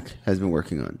COPAQ has been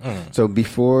working on. So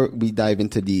before we dive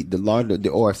into the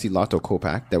OFC Lotto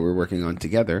COPAQ that we're working on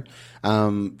together,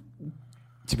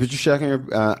 tu peux-tu chacun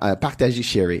partager,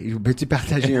 Sherry? Peux-tu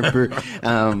partager un peu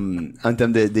en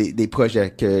termes des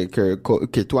projets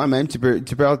que toi-même, tu peux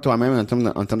toi-même en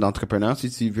termes d'entrepreneur si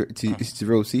tu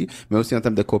veux aussi, mais aussi en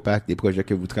termes de COPAQ, des projets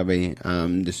que vous travaillez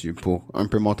dessus pour un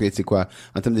peu montrer c'est quoi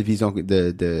en termes de vision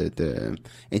de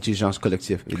intelligence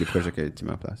collective et des projets que tu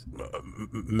mets en place.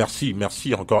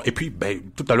 Merci encore. Et puis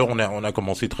tout à l'heure on a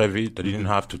commencé très vite. I didn't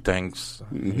have to thanks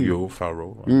you,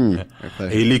 Pharaoh.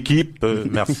 Et l'équipe,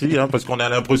 merci parce qu'on a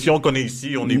l'impression qu'on est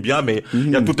ici, on est bien, mais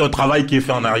il y a tout un travail qui est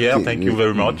fait en arrière. Thank you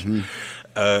very much.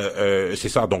 C'est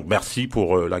ça. Donc merci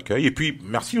pour l'accueil et puis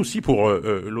merci aussi pour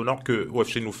l'honneur que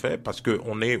OFC nous fait parce que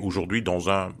on est aujourd'hui dans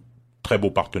un très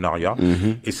beau partenariat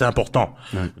et c'est important.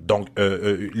 Donc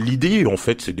l'idée en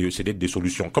fait c'est d'être des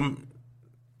solutions comme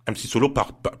MC Solo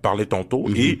parlait tantôt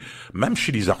et même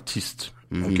chez les artistes.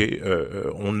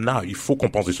 Il faut qu'on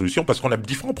pense des solutions parce qu'on a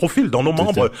différents profils dans nos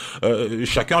membres.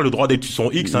 Chacun a le droit d'être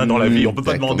son X dans la vie. On peut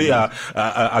pas demander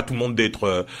à tout le monde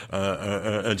d'être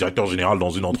un directeur général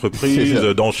dans une entreprise.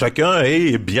 Dans chacun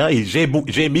et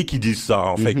j'ai aimé qu'ils disent ça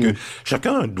en fait que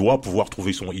chacun doit pouvoir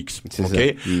trouver son X.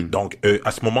 Donc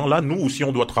à ce moment-là, nous aussi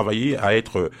on doit travailler à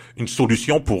être une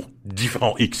solution pour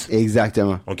différents X.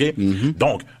 Exactement.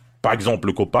 Donc par exemple,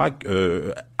 le COPAQ,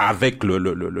 avec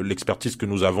l'expertise que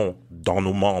nous avons dans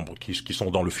nos membres qui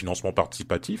sont dans le financement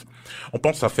participatif, on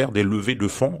pense à faire des levées de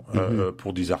fonds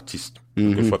pour des artistes,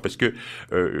 quelquefois, parce que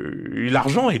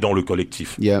l'argent est dans le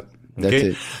collectif. Yeah. That's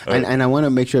it. And I want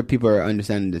to make sure people are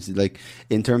understanding this. Like,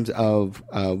 in terms of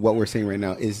what we're saying right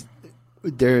now, is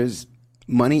there's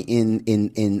money in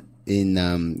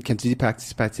Kansas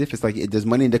Participatif. It's like there's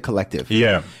money in the collective.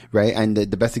 Yeah. Right? And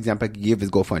the best example I could give is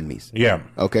GoFundMe's. Yeah.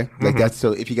 Okay? Like that's,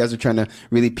 so if you guys are trying to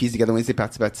really piece together when you say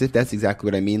Participatif, that's exactly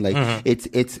what I mean. Like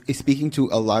it's speaking to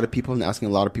a lot of people and asking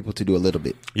a lot of people to do a little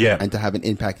bit. Yeah. And to have an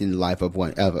impact in the life of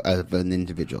an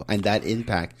individual. And that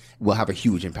impact will have a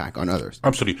huge impact on others.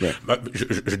 Absolument. Right.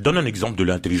 Je donne un exemple de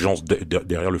l'intelligence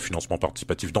derrière le financement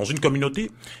participatif. Dans une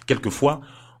communauté, quelquefois,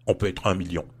 on peut être 1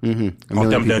 million en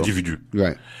termes d'individus.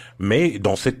 Right. Mais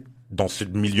dans ce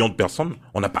million de personnes,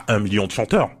 on n'a pas 1 million de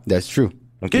chanteurs. That's true.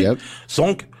 OK?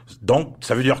 Donc,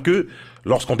 ça veut dire que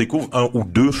lorsqu'on découvre 1 ou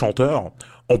 2 chanteurs,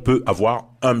 on peut avoir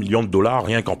 $1 million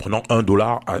rien qu'en prenant $1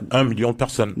 à 1 million de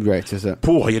personnes. Right, c'est ça.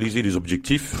 Pour réaliser les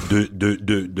objectifs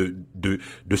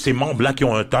de ces membres-là qui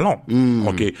ont un talent.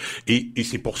 OK? Et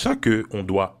c'est pour ça que on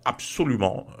doit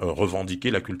absolument revendiquer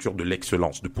la culture de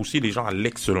l'excellence, de pousser les gens à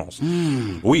l'excellence.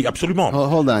 Oui, absolument.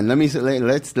 Hold on.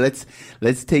 Let's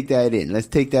take that in. Let's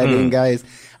take that in, guys.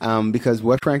 Because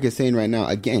what Frank is saying right now,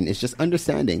 again, it's just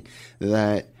understanding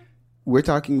that we're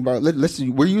talking about,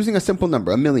 we're using a simple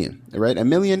number, 1 million, right? 1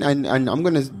 million, and I'm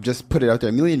going to just put it out there,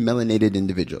 1 million melanated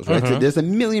individuals, right? So there's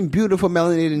 1 million beautiful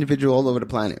melanated individuals all over the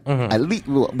planet. At least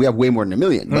we have way more than 1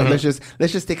 million, but let's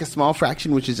just take a small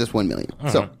fraction, which is just 1 million.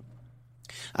 So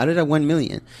out of that 1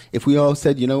 million, if we all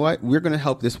said, you know what, we're going to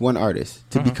help this one artist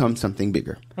to become something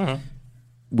bigger.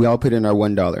 We all put in our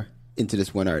 $1 into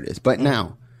this one artist. But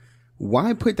now,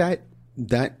 why put that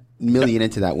million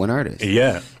into that one artist?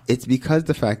 Yeah. It's because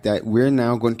the fact that we're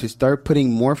now going to start putting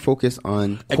more focus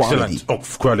on quality. Excellence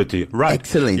of quality. Right.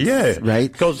 Excellence. Yeah.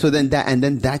 Right? So then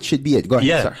that should be it. Go ahead.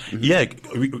 Yeah. Sorry. Yeah.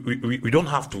 We don't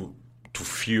have to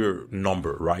fear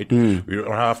number, right? We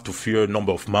don't have to fear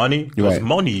number of money because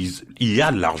money il y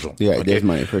a de l'argent. Yeah, okay? There's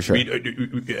money for sure.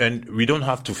 And we don't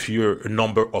have to fear a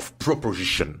number of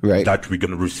proposition that we're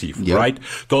going to receive, Yep. right?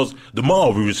 Because the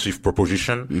more we receive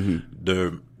proposition,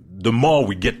 the more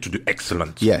we get to the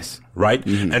excellent. Yes. Right?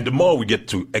 And the more we get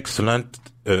to excellent,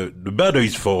 the better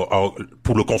is pour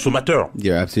le consommateur.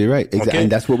 You're absolutely right. Exactly. Okay.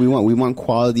 And that's what we want. We want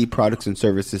quality products and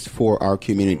services for our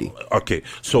community. OK.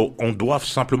 So, on doit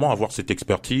simplement avoir cette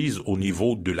expertise au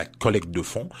niveau de la collecte de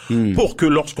fonds pour que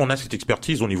lorsqu'on a cette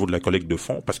expertise au niveau de la collecte de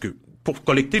fonds, parce que pour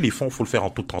collecter les fonds, il faut le faire en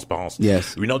toute transparence.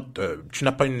 Yes. Tu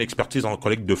n'as pas une expertise en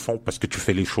collecte de fonds parce que tu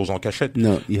fais les choses en cachette.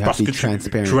 No, you have parce to be que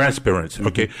transparent. Transparent,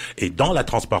 OK. Et dans la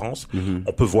transparence,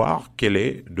 on peut voir quelle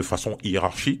est, de façon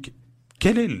hiérarchique,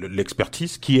 quelle est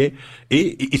l'expertise qui est,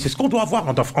 et c'est ce qu'on doit avoir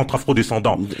entre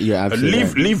afro-descendants.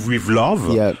 Live with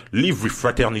love, live with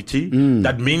fraternity.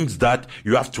 That means that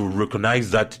you have to recognize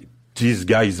that this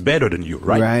guy is better than you,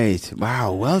 right? Right.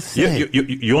 Wow. Well said.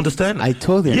 You understand? I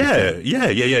totally understand.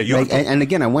 Yeah. Like, and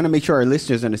again, I want to make sure our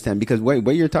listeners understand because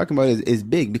what you're talking about is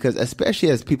big because especially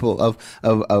as people of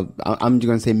I'm just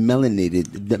going to say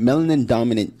melanin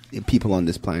dominant people on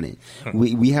this planet,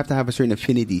 we have to have a certain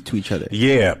affinity to each other.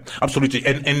 Yeah, absolutely.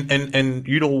 And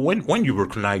you know, when you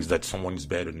recognize that someone is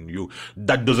better than you,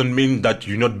 that doesn't mean that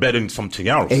you're not better in something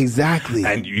else. Exactly.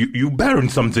 And you better in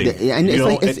something. And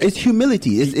it's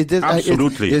humility.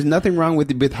 Absolutely. There's nothing wrong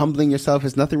with humbling yourself.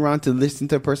 There's nothing wrong to listen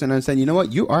to a person and saying, you know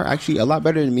what, you are actually a lot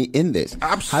better than me in this.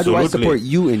 Absolutely. How do I support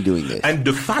you in doing this? And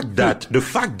the fact that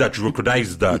you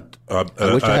recognize that I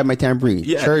wish I had my tambourine.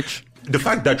 Yeah, Church. The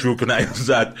fact that you recognize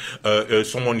that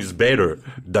someone is better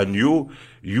than you're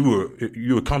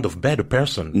a kind of better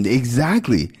person.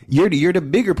 Exactly. You're the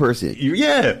bigger person.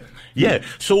 Yeah. Yeah.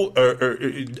 So,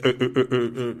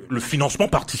 le financement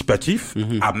participatif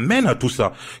amène à tout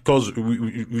ça. Because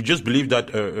we just believe that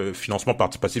financement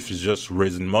participatif is just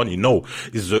raising money. No,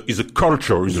 is a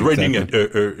culture. Is raising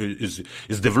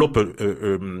is develop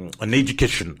an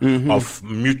education of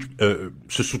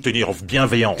se soutenir, of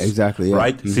bienveillance. Exactly. Yeah.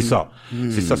 Right. C'est ça.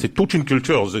 C'est ça. C'est toute une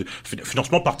culture.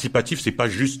 Financement participatif, c'est pas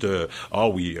juste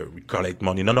we collect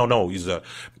money. No.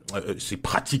 C'est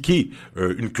pratiquer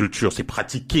une culture, c'est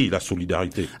pratiquer la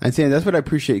solidarité. And see, that's what I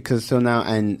appreciate, because so now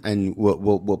and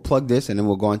we'll plug this and then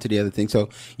we'll go on to the other thing. So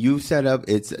you set up,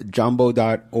 it's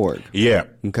jumbo.org. Yeah.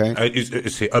 Okay.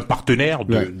 C'est un partenaire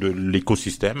de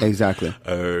l'écosystème. Exactly.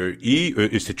 Et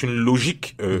c'est une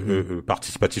logique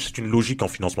participative, c'est une logique en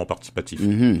financement participatif.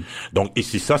 Donc et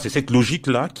c'est cette logique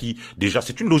là qui déjà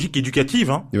c'est une logique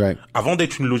éducative Right. Avant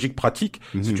d'être une logique pratique,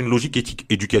 c'est une logique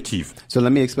éducative. So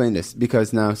let me explain this,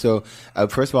 because now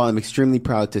first of all, I'm extremely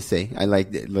proud to say I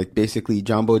like basically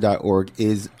jumbo.org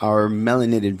is our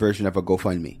melanated version of a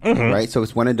GoFundMe, right? So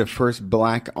it's one of the first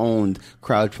black owned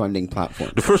crowdfunding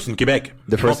platforms. The first in Quebec.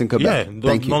 The first in Quebec. Yeah,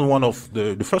 Thank you. Not one of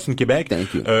the first in Quebec.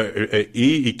 Thank you.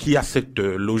 Et qui a cette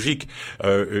logique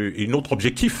et notre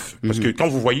objectif, parce que quand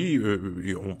vous voyez,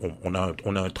 on a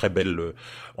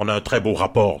un très beau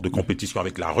rapport de compétition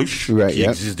avec la ruche qui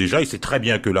existe déjà, et c'est très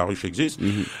bien que la ruche existe.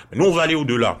 Mais nous on va aller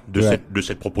au-delà de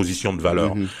cette proposition de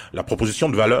valeur. La proposition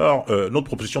de valeur, notre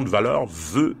proposition de valeur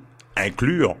veut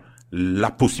inclure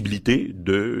la possibilité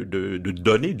de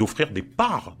donner, d'offrir des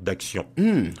parts d'action.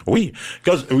 Oui,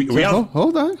 because we have...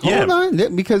 Hold on,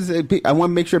 because I want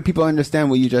to make sure people understand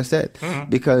what you just said.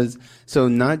 Because so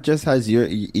not just has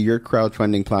your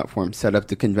crowdfunding platform set up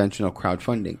the conventional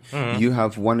crowdfunding, you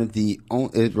have one of the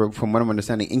from what I'm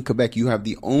understanding in Quebec, you have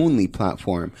the only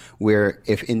platform where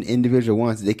if an individual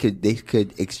wants, they could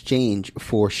exchange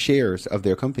for shares of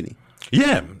their company.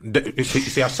 Yeah,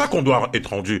 c'est à ça qu'on doit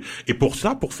être rendu. Et pour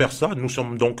faire ça, nous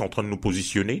sommes donc en train de nous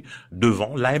positionner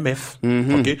devant l'AMF.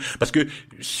 Okay? Parce que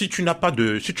si tu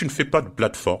ne fais pas de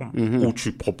plateforme où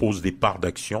tu proposes des parts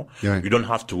d'action, you don't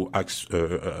have to ask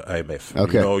AMF.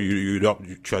 Okay.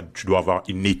 Tu dois avoir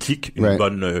une éthique,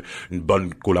 une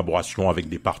bonne collaboration avec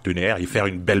des partenaires et faire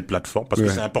une belle plateforme, parce que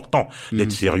c'est important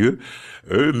d'être sérieux.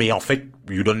 Mais en fait,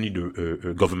 you don't need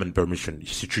a government permission.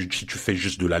 Si tu fais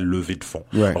juste de la levée de fonds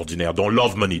ordinaire, don't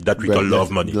love money, that we call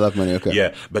love money. Love money, okay.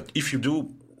 Yeah, but if you do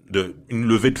une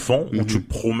levée de fonds où tu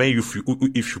promets,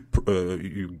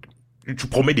 tu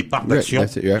promets des parts d'action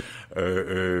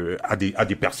à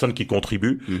des personnes qui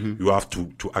contribuent, you have to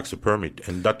ask a permit,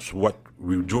 and that's what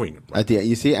we're doing.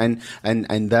 You see, and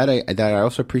that I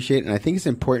also appreciate, and I think it's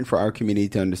important for our community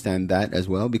to understand that as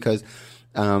well, because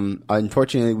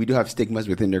unfortunately, we do have stigmas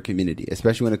within their community,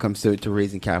 especially when it comes to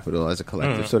raising capital as a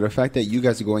collective. So the fact that you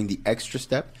guys are going the extra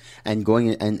step and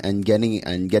going and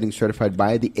getting certified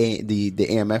by the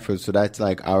AMF, so that's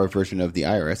like our version of the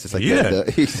IRS. It's like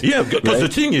because the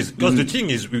thing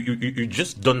is, you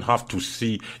just don't have to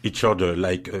see each other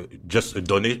like just a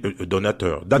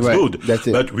donator. That's good. That's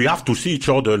it. But we have to see each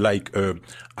other like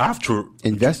after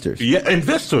investors. Yeah,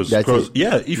 investors. Because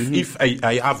if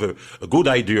I have a good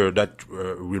idea that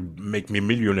will make me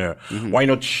millionaire, why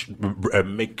not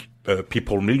make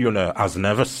people millionaire as an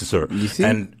investor? You see?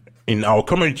 And in our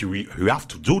community, we have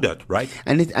to do that, right?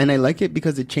 And I like it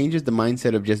because it changes the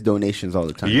mindset of just donations all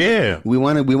the time. Yeah, we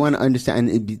want to understand.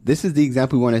 This is the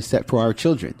example we want to set for our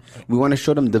children. We want to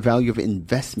show them the value of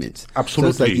investments.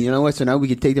 Absolutely. So it's like, you know what? So now we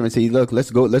can take them and say, look, let's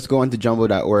go on to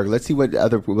jumbo.org. Let's see what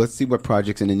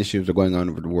projects and initiatives are going on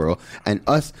over the world, and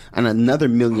us and another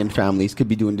million families could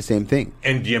be doing the same thing.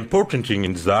 And the important thing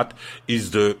in that is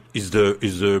the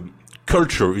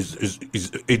culture, is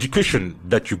education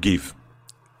that you give.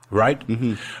 Right?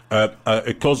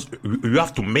 Because you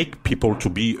have to make people to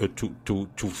be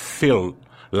to feel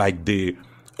like they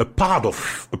a part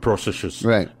of a processes,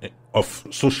 right, of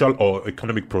social or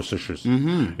economic processes.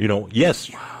 You know, yes.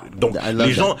 Donc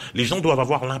les gens doivent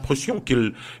avoir l'impression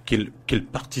qu'ils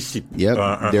participent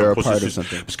à un processus.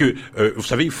 Parce que vous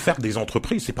savez, faire des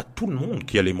entreprises, c'est pas tout le monde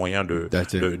qui a les moyens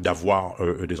d'avoir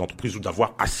des entreprises ou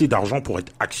d'avoir assez d'argent pour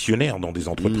être actionnaire dans des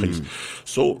entreprises.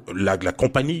 So la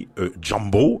compagnie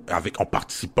Jumbo, en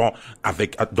participant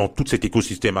dans tout cet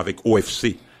écosystème avec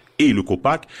OFC et le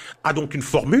COPAQ, a donc une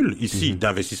formule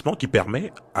d'investissement qui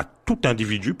permet à tout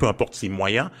individu, peu importe ses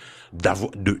moyens,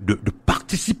 de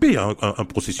participer à un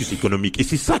processus économique. Et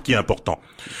c'est ça qui est important.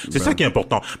 C'est ça qui est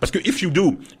important. Parce que if you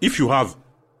have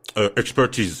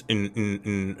expertise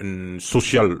in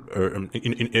social,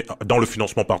 dans le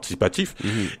financement participatif,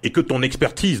 et que ton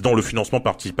expertise dans le financement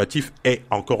participatif est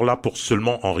encore là pour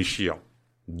seulement enrichir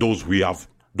those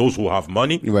who have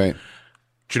money,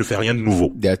 tu ne fais rien de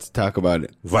nouveau. Let's talk about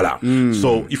it. Voilà.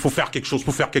 So, il faut faire quelque chose.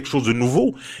 Pour faire quelque chose de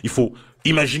nouveau, il faut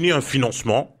imaginer un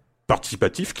financement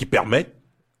participatif qui permette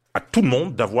à tout le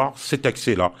monde d'avoir cet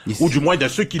accès-là, ou du moins à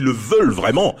ceux qui le veulent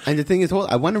vraiment. And the thing is,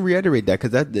 I want to reiterate that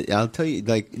because I'll tell you,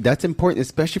 like, that's important,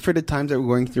 especially for the times that we're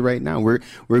going through right now.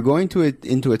 We're going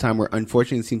into a time where,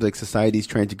 unfortunately, it seems like society is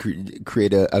trying to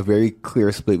create a very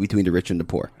clear split between the rich and the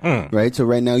poor, right? So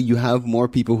right now, you have more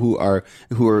people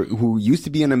who used to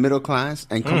be in the middle class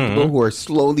and comfortable, who are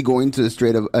slowly going to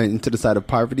into the side of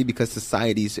poverty because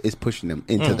society is pushing them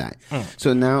into that.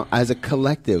 So now, as a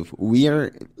collective, we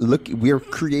are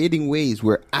creating ways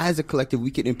where, as a collective, we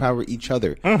can empower each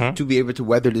other to be able to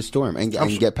weather the storm and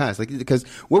get past. Like, because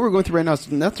what we're going through right now,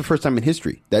 that's the first time in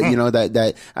history that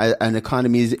that an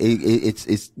economy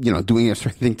is doing a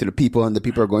certain thing to the people, and the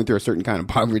people are going through a certain kind of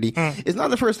poverty. It's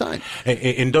not the first time.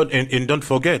 And don't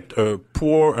forget,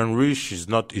 poor and rich is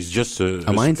just a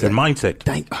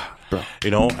mindset. Bro.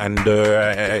 And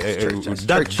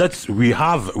that's we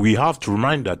have to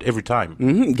remind that every time.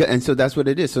 And so that's what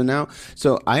it is.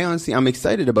 So I honestly, I'm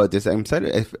excited about this. I'm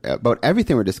excited about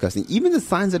everything we're discussing, even the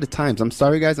signs of the times. I'm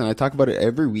sorry, guys, and I talk about it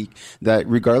every week, that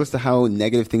regardless of how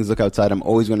negative things look outside, I'm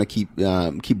always going to keep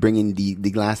bringing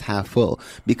the glass half full,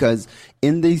 because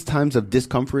in these times of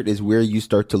discomfort is where you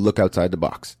start to look outside the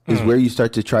box, is where you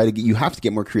start to you have to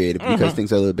get more creative, because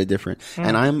things are a little bit different.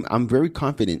 And I'm very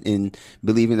confident in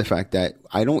believing the fact that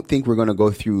I don't think we're going to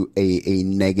go through a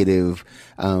negative,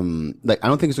 I don't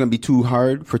think it's going to be too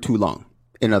hard for too long.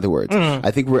 In other words, I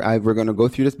think we're going to go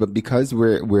through this, but because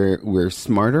we're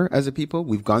smarter as a people,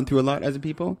 we've gone through a lot as a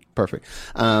people. Perfect.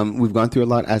 We've gone through a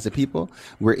lot as a people.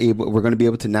 We're going to be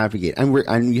able to navigate,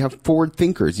 and you have forward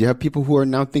thinkers. You have people who are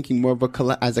now thinking more of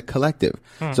as a collective.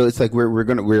 So it's like we're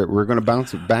going to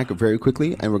bounce back very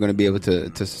quickly, and we're going to be able to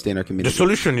sustain our community. The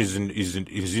solution is in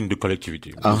the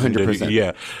collectivity. 100%.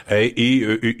 Yeah.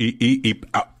 Et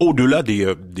au-delà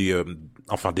des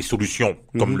solutions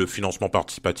comme le financement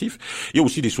participatif, il y a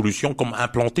aussi des solutions comme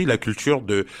implanter la culture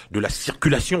de la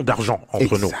circulation d'argent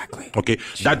entre nous. Okay,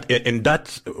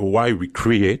 that's why we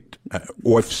create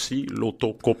OFC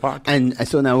Lotto COPAQ. And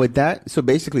so now with that, so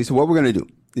what we're going to do,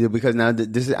 because now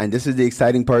this is the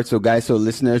exciting part. So guys,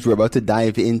 listeners, we're about to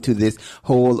dive into this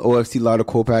whole OFC Lotto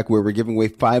COPAQ where we're giving away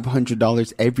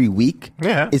 $500 every week.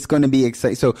 Yeah. It's going to be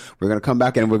exciting. So we're going to come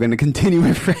back and we're going to continue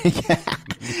with Frank.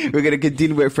 We're going to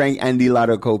continue with Frank and the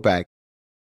Lotto COPAQ.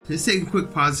 Let's take a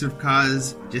quick positive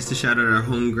cause just to shout out our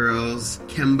homegirls,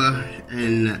 Kemba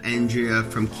and Andrea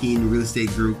from Keen Real Estate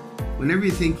Group. Whenever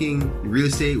you're thinking real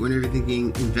estate, whenever you're thinking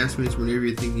investments, whenever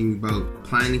you're thinking about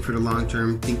planning for the long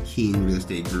term, think Keen Real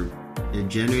Estate Group. They're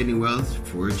generating wealth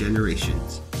for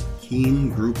generations.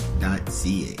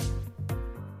 KeenGroup.ca.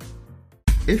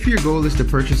 If your goal is to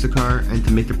purchase a car and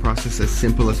to make the process as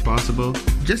simple as possible,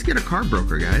 just get a car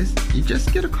broker, guys. You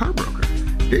just get a car broker.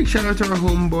 Big shout out to our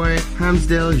homeboy,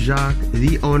 Hamsdale Jacques,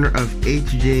 the owner of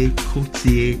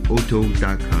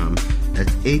HJCourtierAuto.com.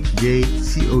 That's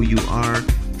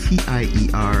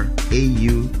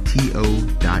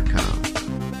HJCourtierAuto.com.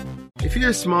 If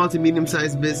you're a small to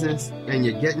medium-sized business and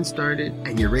you're getting started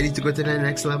and you're ready to go to the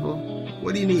next level,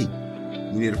 what do you need?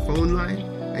 You need a phone line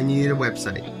and you need a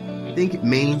website. Think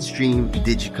Mainstream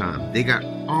Digicom. They got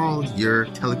all your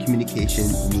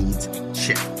telecommunication needs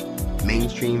checked.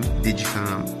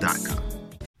 MainstreamDigicom.com.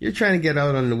 You're trying to get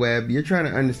out on the web. You're trying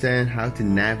to understand how to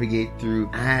navigate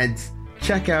through ads.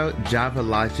 Check out Java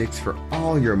Logics for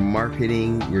all your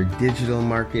marketing, your digital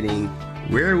marketing.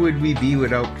 Where would we be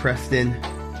without Preston?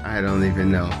 I don't even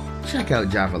know. Check out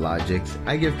Java Logics.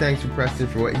 I give thanks to Preston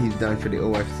for what he's done for the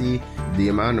OFC. The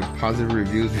amount of positive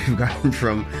reviews we've gotten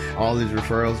from all his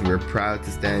referrals, we're proud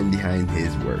to stand behind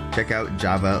his work. Check out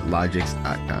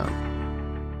JavaLogics.com.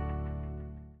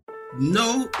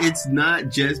 No, it's not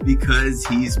just because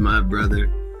he's my brother.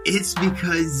 It's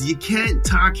because you can't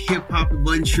talk hip-hop in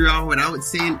Montreal without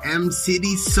saying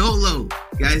M-City Solo.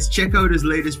 Guys, check out his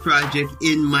latest project,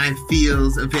 In My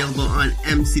Fields, available on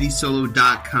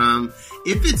mcitysolo.com.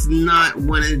 If it's not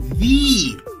one of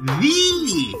the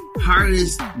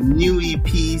hardest new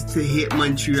EPs to hit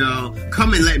Montreal,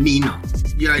 come and let me know.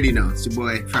 You already know. It's your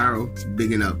boy, Pharaoh,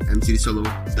 bigging up,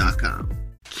 mcitysolo.com.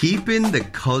 Keeping the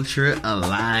culture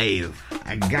alive.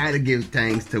 I gotta give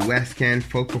thanks to West Can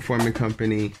Folk Performing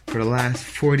Company. For the last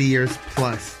 40 years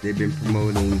plus, they've been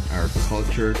promoting our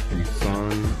culture through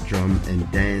song, drum, and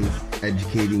dance,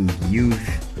 educating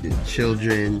youth, the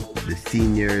children, the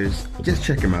seniors. Just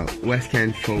check them out,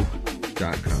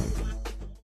 westcanfolk.com.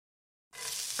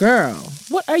 Girl,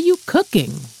 what are you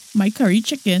cooking? My curry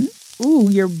chicken. Ooh,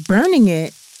 you're burning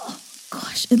it.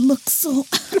 Gosh, it looks so...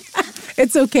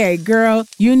 It's okay, girl.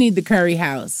 You need the Curry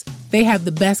House. They have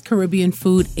the best Caribbean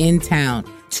food in town.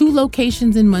 2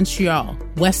 locations in Montreal,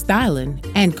 West Island,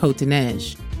 and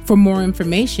Côte-Neige. For more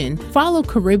information, follow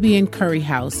Caribbean Curry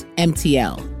House,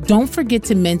 MTL. Don't forget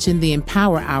to mention the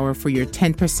Empower Hour for your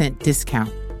 10%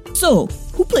 discount. So,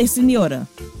 who placed in the order?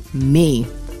 Me.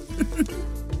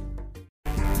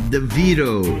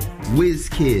 DeVito,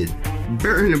 WizKid,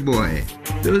 Burna Boy.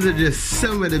 Those are just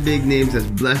some of the big names that's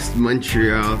blessed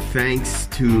Montreal thanks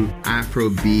to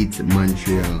Afrobeats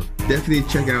Montreal. Definitely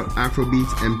check out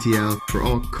Afrobeats MTL for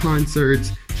all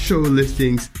concerts, show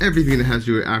listings, everything that has to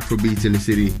do with Afrobeats in the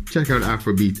city. Check out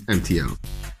Afrobeats MTL.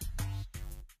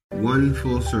 One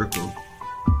full circle.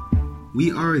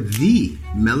 We are the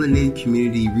Melanated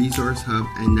Community Resource Hub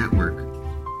and Network.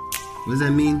 What does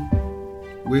that mean?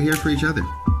 We're here for each other.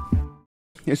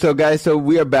 So, guys,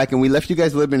 we are back, and we left you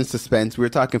guys a little bit in suspense. We were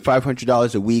talking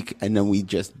 $500 a week, and then we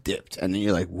just dipped. And then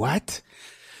you're like, what?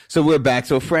 So we're back.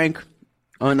 So, Frank,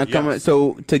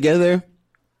 so together,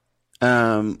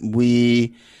 I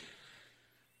want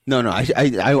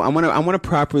to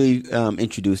properly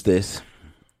introduce this.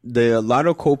 The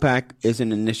Lotto COPAQ is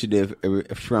an initiative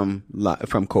from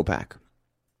COPAQ,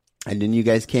 and then you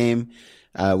guys came.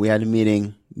 We had a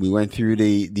meeting. We went through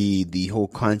the whole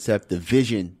concept, the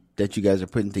vision that you guys are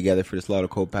putting together for this Lotto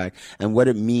COPAQ, and what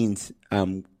it means,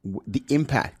 the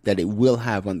impact that it will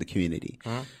have on the community.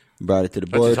 Brought it to the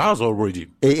board. It has already.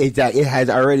 It has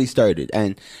already started,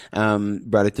 and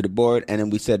brought it to the board, and then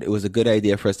we said it was a good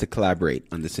idea for us to collaborate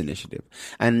on this initiative.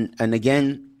 And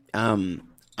again,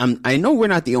 I know we're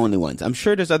not the only ones. I'm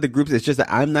sure there's other groups. It's just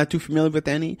that I'm not too familiar with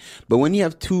any. But when you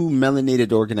have 2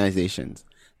 melanated organizations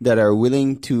that are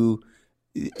willing to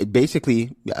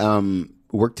basically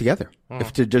work together,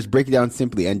 if to just break it down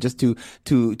simply, and just to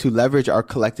leverage our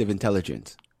collective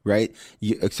intelligence. Right?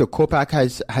 So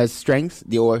COPAQ has strengths.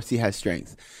 The OFC has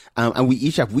strengths. And we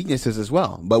each have weaknesses as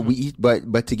well.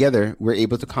 But together we're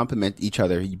able to complement each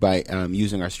other by,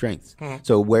 using our strengths.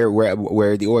 So where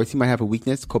the OFC might have a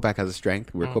weakness, COPAQ has a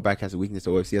strength. Where COPAQ has a weakness,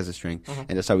 the OFC has a strength.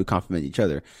 And that's how we complement each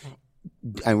other.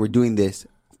 And we're doing this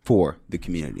for the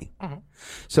community.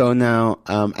 So now,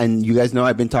 and you guys know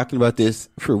I've been talking about this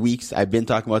for weeks. I've been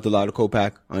talking about the Lotto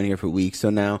COPAQ on here for weeks. So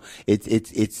now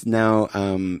it's now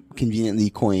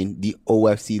conveniently coined the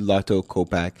OFC Lotto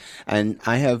COPAQ, and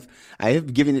I have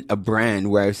given it a brand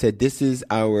where I've said this is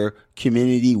our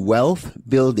community wealth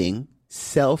building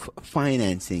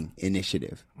self-financing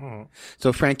initiative.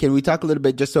 So Frank, can we talk a little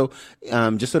bit just so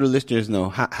the listeners know,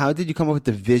 how did you come up with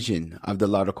the vision of the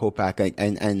Lotto COPAQ,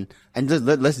 and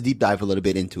let's deep dive a little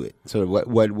bit into it. So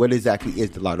what exactly is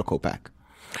the Lotto COPAQ?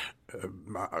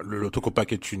 Le Lotto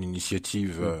COPAQ est une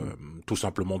initiative tout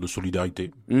simplement de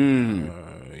solidarité.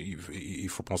 Il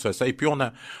faut penser à ça. Et puis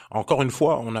encore une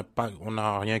fois, on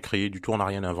n'a rien créé du tout, on n'a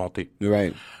rien inventé.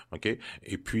 Right. Ok.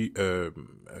 Et puis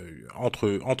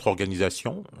entre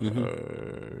organisations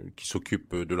qui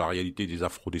s'occupent de la réalité des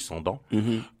Afro-descendants,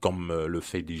 comme le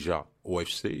fait déjà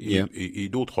OFC et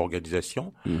d'autres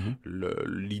organisations,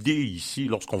 l'idée ici,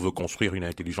 lorsqu'on veut construire une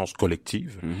intelligence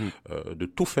collective, de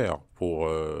tout faire pour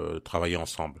travailler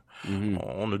ensemble.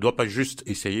 On ne doit pas juste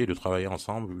essayer de travailler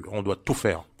ensemble, on doit tout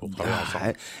faire pour travailler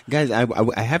ensemble. Guys,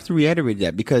 I have to reiterate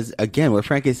that, because again, what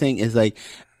Frank is saying is like,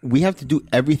 we have to do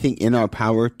everything in our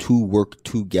power to work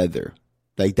together.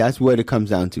 Like, that's what it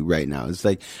comes down to right now. It's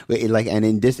like,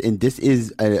 and this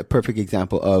is a perfect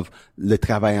example of le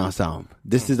travail ensemble.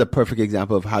 This is a perfect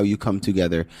example of how you come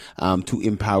together, to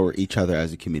empower each other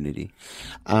as a community.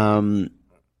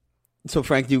 So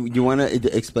Frank, you want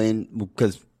to explain,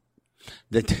 because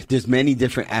there's many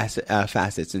different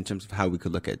facets in terms of how we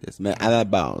could look at this. Mais à la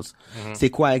base, c'est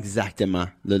quoi exactement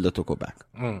le Lotto COPAQ?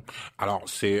 Alors,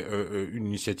 c'est une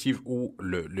initiative où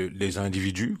les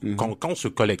individus, quand on se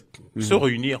collecte, se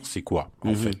réunir, c'est quoi,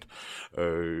 en fait?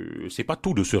 C'est pas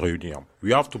tout de se réunir.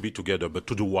 We have to be together, but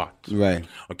to do what? Right.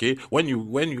 Okay? When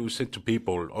you say to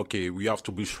people, okay, we have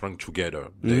to be strong together,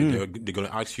 they're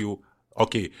gonna ask you,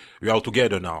 okay, we are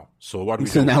together now. So what do we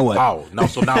do? Now what? Wow.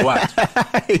 So now what?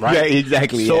 Right? Yeah,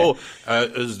 exactly. So,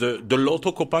 the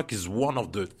Lotto COPAQ is one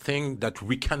of the things that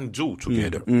we can do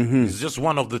together. It's just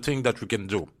one of the things that we can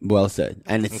do. Well said.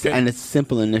 And it's a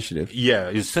simple initiative. Yeah,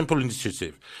 it's a simple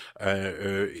initiative.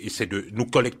 Et c'est de nous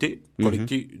collecter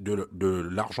de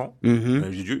l'argent,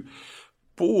 individu,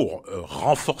 pour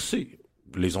renforcer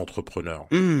les entrepreneurs.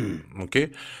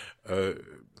 Okay?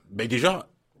 Ben déjà,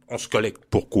 on se collecte.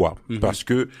 Pourquoi? Parce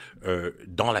que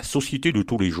dans la société de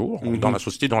tous les jours, dans la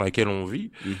société dans laquelle on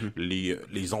vit,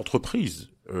 les entreprises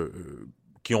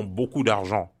qui ont beaucoup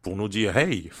d'argent pour nous dire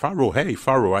hey Pharaoh,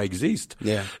 I exist.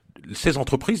 Yeah. ces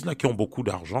entreprises-là qui ont beaucoup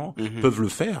d'argent peuvent le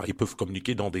faire, ils peuvent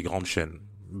communiquer dans des grandes chaînes.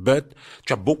 But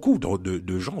tu as beaucoup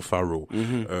de gens, Pharaoh,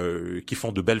 qui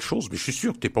font de belles choses, mais je suis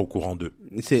sûr que t'es pas au courant d'eux.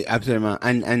 C'est absolument.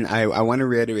 And I want to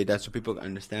reiterate that so people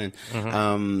understand.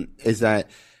 Is that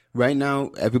right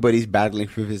now everybody's battling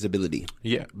for visibility.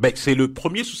 Yeah. Ben, c'est le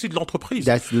premier souci de l'entreprise.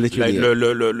 That's literally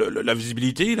la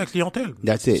visibilité et la clientèle.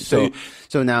 That's it.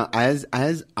 So now as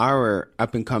our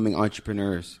up and coming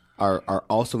entrepreneurs are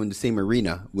also in the same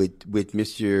arena with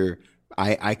Mr.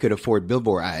 I could afford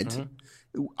billboard ads.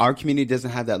 Our community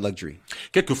doesn't have that luxury.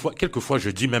 Quelquefois,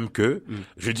 je dis même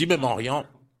en riant,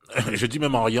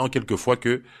 quelquefois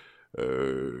que,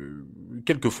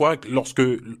 quelquefois,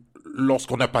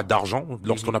 lorsqu'on n'a pas d'argent,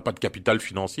 lorsqu'on n'a pas de capital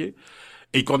financier,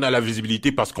 et qu'on a la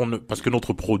visibilité parce que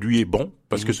notre produit est bon,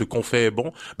 parce que ce qu'on fait est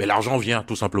bon, mais l'argent vient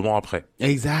tout simplement après.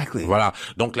 Exactly. Voilà.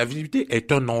 Donc la visibilité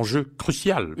est un enjeu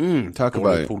crucial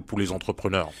pour les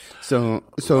entrepreneurs. So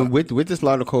with this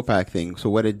lot of COPAQ thing, so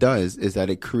what it does is that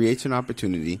it creates an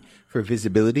opportunity for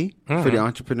visibility for the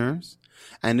entrepreneurs.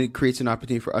 And it creates an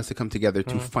opportunity for us to come together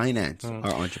to finance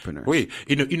our entrepreneurs. Oui,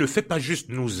 il ne fait pas juste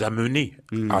nous amener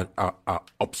à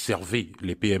observer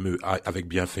les PME avec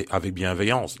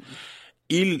bienveillance.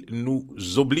 Il nous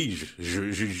oblige.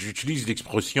 J'utilise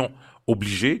l'expression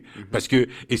obligé parce que,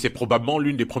 et c'est probablement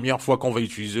l'une des premières fois qu'on va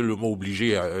utiliser le mot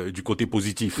obligé du côté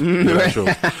positif de la chose.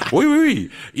 Oui.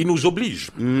 Il nous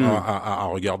oblige à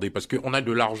regarder parce que on a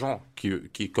de l'argent qui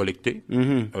est collecté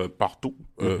partout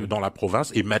dans la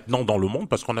province et maintenant dans le monde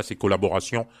parce qu'on a ces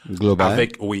collaborations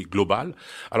globales.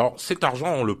 Alors cet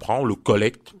argent on le prend, on le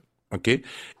collecte. OK,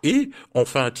 et on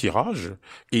fait un tirage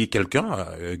et quelqu'un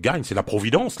gagne, c'est la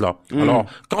providence là. Alors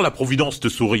quand la providence te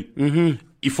sourit,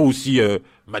 il faut aussi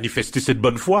manifester cette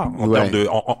bonne foi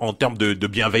en termes de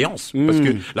bienveillance parce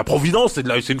que la providence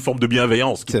c'est une forme de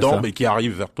bienveillance qui tombe et qui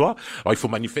arrive vers toi. Alors il faut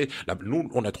manifester. Nous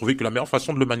on a trouvé que la meilleure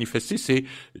façon de le manifester c'est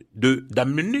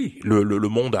d'amener le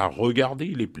monde à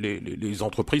regarder les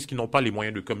entreprises qui n'ont pas les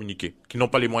moyens de communiquer, qui n'ont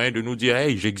pas les moyens de nous dire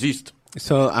hey, j'existe.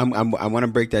 So I want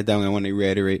to break that down. I want to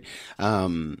reiterate.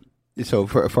 So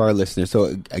for our listeners,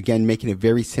 so again, making it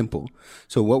very simple.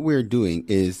 So what we're doing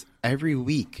is every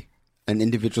week, an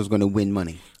individual is going to win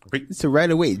money. So right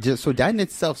away, just so that in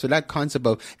itself, so that concept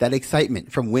of that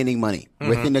excitement from winning money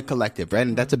within the collective, right?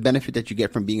 And that's a benefit that you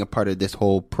get from being a part of this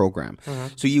whole program.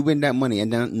 So you win that money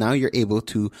and then now you're able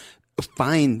to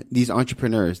find these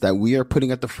entrepreneurs that we are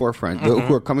putting at the forefront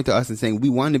who are coming to us and saying we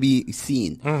want to be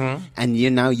seen and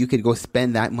now you could go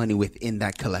spend that money within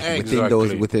that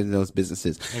collective within those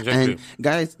businesses. And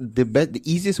guys, the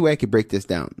easiest way I could break this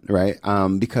down, right,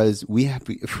 because we have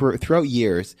throughout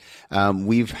years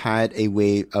we've had a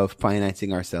way of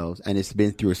financing ourselves and it's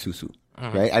been through a susu,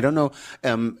 right? I don't know,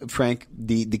 Frank,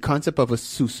 the concept of a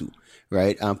susu,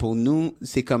 right? Pour nous,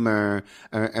 c'est comme un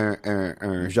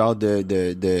genre de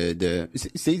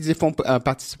c'est des fonds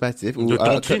participatifs ou de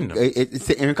tontine.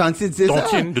 C'est un cantine, c'est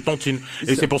de tontine.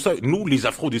 Et c'est pour ça, nous, les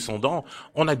Afro-descendants,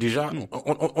 on a déjà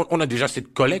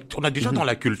cette collecte, on a déjà dans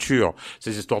la culture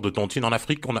ces histoires de tontine. En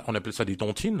Afrique, on appelle ça des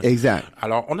tontines. Exact.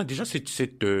 Alors, on a déjà cette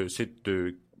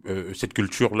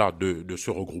culture-là de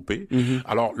se regrouper.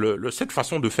 Alors, cette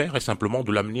façon de faire est simplement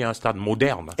de l'amener à un stade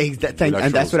moderne. Exactly.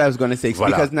 And that's what I was going to say.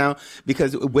 Voilà.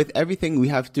 Because with everything, we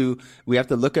have to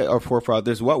look at our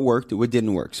forefathers, what worked, what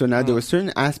didn't work. So now there were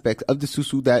certain aspects of the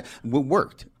susu that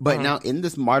worked. But now in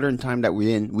this modern time that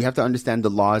we're in, we have to understand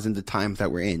the laws and the times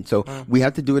that we're in. So we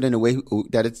have to do it in a way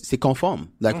that c'est conforme.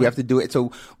 Like we have to do it.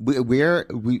 So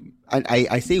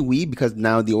I say we because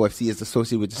now the OFC is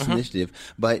associated with this initiative,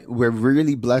 but we're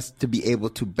really blessed to be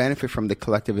able to benefit from the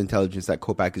collective intelligence that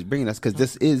COPAQ is bringing us because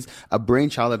this is a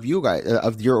brainchild of you guys,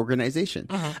 of your organization.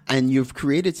 And you've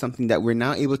created something that we're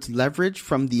now able to leverage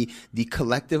from the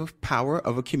collective power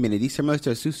of a community, similar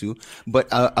to a SUSU, but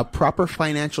a proper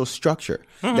financial structure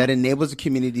that enables the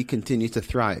community to continue to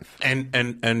thrive.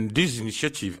 And this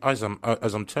initiative, as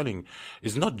I'm telling,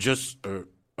 is not just a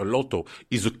lotto,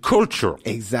 is a culture.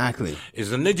 Exactly.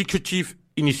 Is an educative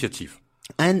initiative.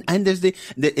 And there's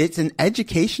it's an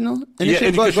educational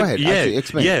initiative. Go ahead. Actually,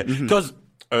 explain. Yeah, because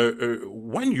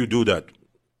when you do that,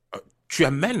 tu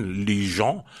amènes les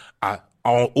gens à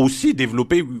aussi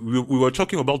développer, we were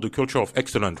talking about the culture of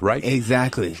excellence, right?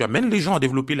 Exactly. Tu amènes les gens à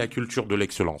développer la culture de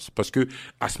l'excellence. Parce que,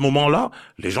 à ce moment-là,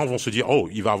 les gens vont se dire, oh,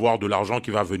 il va avoir de l'argent qui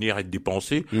va venir être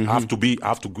dépensé. I have to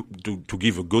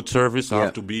give a good service. I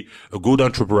have to be a good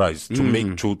enterprise to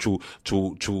make, to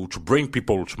bring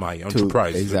people to my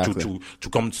enterprise. To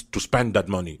come to spend that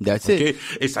money. That's it.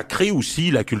 Et ça crée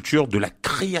aussi la culture de la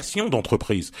création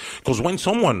d'entreprise. Because when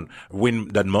someone win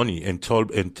that money and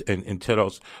tell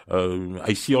us,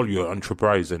 I see all your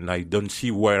enterprise and I don't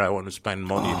see where I want to spend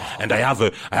money. And I have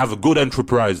a good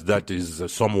enterprise that is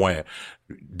somewhere.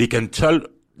 They can tell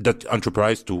that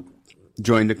enterprise to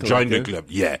join the club.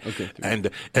 Yeah. Okay.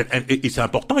 Et c'est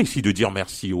important ici de dire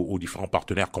merci aux différents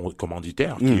partenaires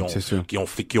commanditaires qui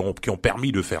ont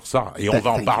permis de faire ça. Et on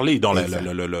va en parler dans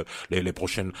les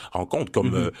prochaines rencontres,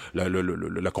 comme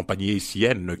la compagnie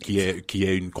ACN, qui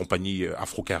est une compagnie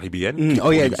afro-caribéenne.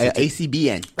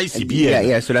 ACBN.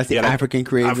 Yeah, so that's the African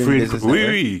Caribbean Business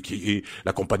Network. Oui,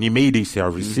 la compagnie Mayday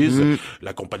Services,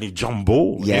 la compagnie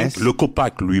Jumbo, le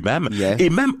COPAQ lui-même,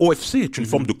 et même OFC est une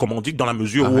forme de commandite dans la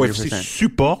mesure où OFC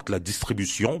supporte la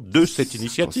distribution de cette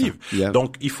initiative. Yep.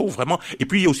 Donc, il faut vraiment... Et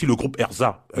puis, il y a aussi le groupe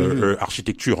ERZA,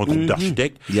 Architecture, un groupe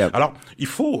d'architectes. Yep. Alors, il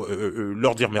faut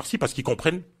leur dire merci parce qu'ils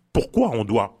comprennent pourquoi on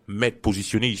doit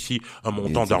positionner ici un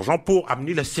montant d'argent pour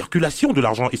amener la circulation de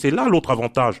l'argent. Et c'est là l'autre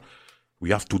avantage.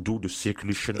 We have to do the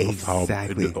circulation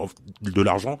de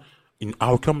l'argent in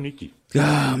our community.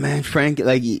 Oh man, Frank,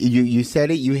 like you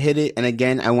said it, you hit it. And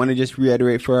again, I want to just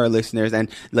reiterate for our listeners. And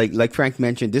like Frank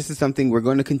mentioned, this is something we're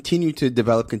going to continue to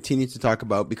develop, continue to talk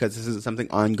about, because this is something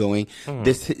ongoing.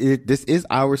 This is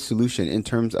our solution in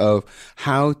terms of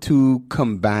how to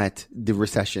combat the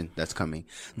recession that's coming.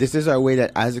 This is our way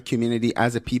that as a community,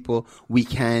 as a people, we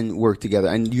can work together.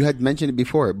 And you had mentioned it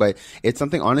before, but it's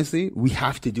something honestly we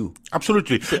have to do.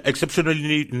 Absolutely.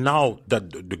 Exceptionally now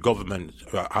that the government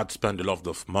had spent a lot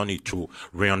of money to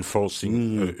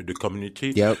reinforcing the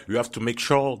community. Yep. You have to make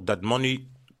sure that money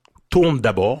tourne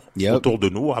d'abord autour de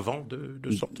nous avant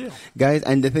de sortir. Guys,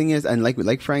 and the thing is, and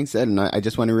like Frank said, and I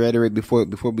just want to reiterate before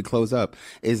we close up,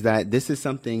 is that this is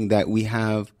something that we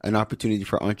have an opportunity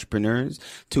for entrepreneurs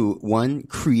to, one,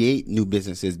 create new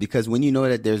businesses. Because when you know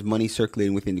that there's money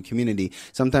circulating within the community,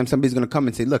 sometimes somebody's going to come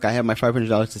and say, look, I have my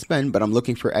 $500 to spend, but I'm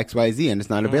looking for XYZ and it's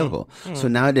not available. So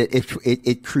now that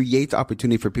it creates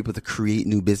opportunity for people to create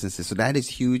new businesses. So that is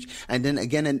huge. And then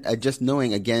again, and just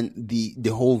knowing again, the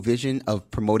whole vision of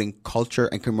promoting culture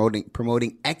and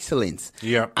promoting excellence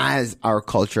as our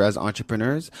culture, as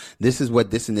entrepreneurs. This is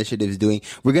what this initiative is doing.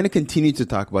 We're going to continue to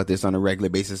talk about this on a regular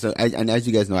basis. So, and as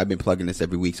you guys know, I've been plugging this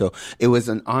every week. So it was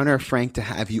an honor, Frank, to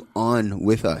have you on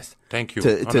with us. Thank you.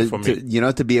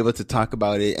 To be able to talk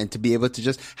about it and to be able to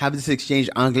just have this exchange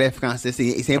anglais-français,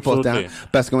 c'est important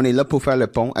parce qu'on est là pour faire le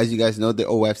pont. As you guys know, the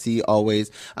OFC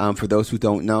always, for those who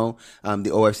don't know, the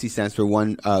OFC stands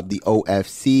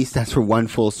for One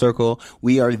Full Circle.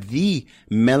 We are the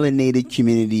Melanated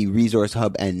Community Resource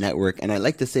Hub and Network. And I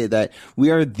like to say that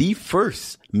we are the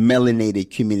first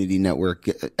melanated community network.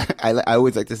 I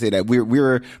always like to say that we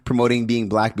were promoting being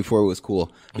black before it was cool,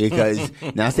 because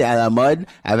now c'est à la mode.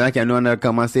 Avant qu'on a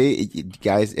commencé,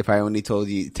 guys, if I only tell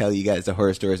you guys the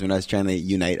horror stories when I was trying to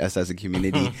unite us as a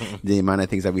community, the amount of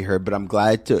things that we heard. But I'm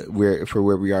glad for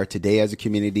where we are today as a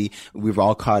community. We've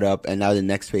all caught up, and now the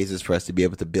next phase is for us to be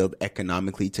able to build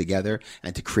economically together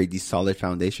and to create these solid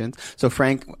foundations. So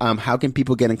Frank, how can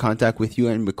people get in contact with you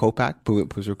and with COPAQ?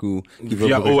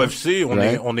 Via OFC,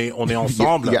 on est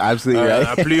ensemble. You're absolutely right.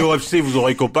 Appelez OFC, vous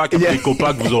aurez COPAQ. Appelez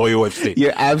COPAQ, vous aurez OFC.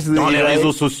 You're absolutely Dans les right.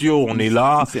 réseaux sociaux, on est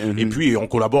là. Et puis, on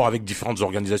collabore avec différentes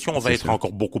organisations. On va être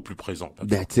encore beaucoup plus présents.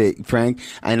 That's it, Frank.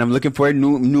 And I'm looking forward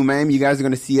to new ma'am. You guys are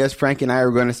going to see us. Frank and I are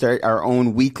going to start our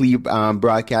own weekly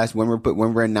broadcast when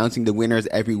we're announcing the winners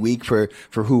every week for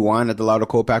who won at the Laudo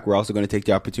COPAQ. We're also going to take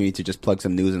the opportunity to just plug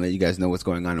some news and let you guys know what's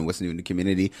going on and what's new in the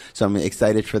community. So I'm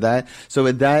excited for that. So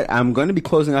with that, I'm going to be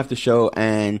closing off the show,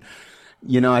 and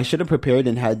I should have prepared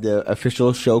and had the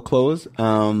official show close.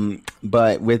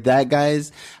 But with that,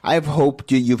 guys, I've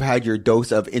hoped you've had your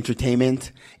dose of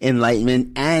entertainment,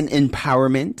 enlightenment, and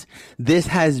empowerment. This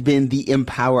has been the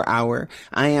Empower Hour.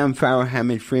 I am Pharaoh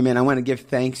Hammond Freeman. I want to give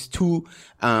thanks to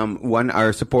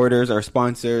our supporters, our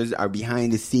sponsors, our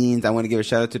behind the scenes. I want to give a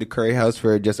shout out to the Curry House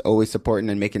for just always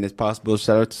supporting and making this possible.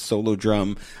 Shout out to Solo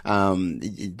Drum,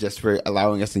 just for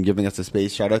allowing us and giving us the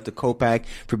space. Shout out to COPAQ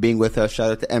for being with us.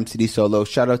 Shout out to MCD Solo.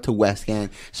 Shout out to Westcan.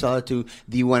 Shout out to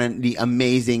the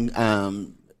amazing,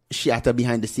 Shiata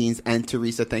behind the scenes, and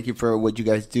Teresa, thank you for what you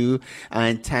guys do,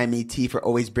 and Tammy T for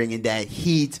always bringing that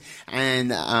heat,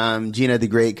 and Gina the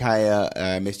Great,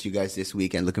 Kaya, missed you guys this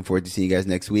week and looking forward to seeing you guys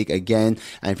next week again.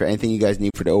 And for anything you guys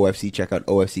need for the OFC, check out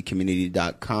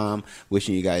ofccommunity.com.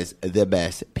 Wishing you guys the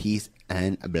best. Peace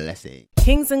and blessing.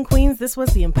 Kings and queens, this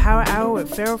was the Empower Hour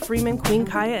with Pharaoh Freeman, Queen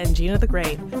Kaya, and Gina the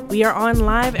Great. We are on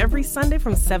live every Sunday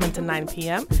from 7 to 9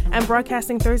 p.m. and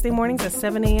broadcasting Thursday mornings at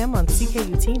 7 a.m. on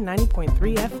CKUT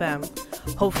 90.3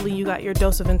 FM. Hopefully you got your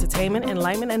dose of entertainment,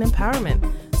 enlightenment, and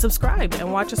empowerment. Subscribe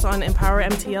and watch us on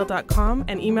empowermtl.com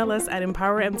and email us at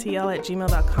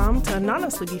empowermtl@gmail.com to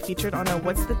anonymously be featured on our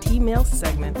What's the Tea Mail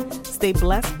segment. Stay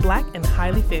blessed, black, and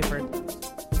highly favored.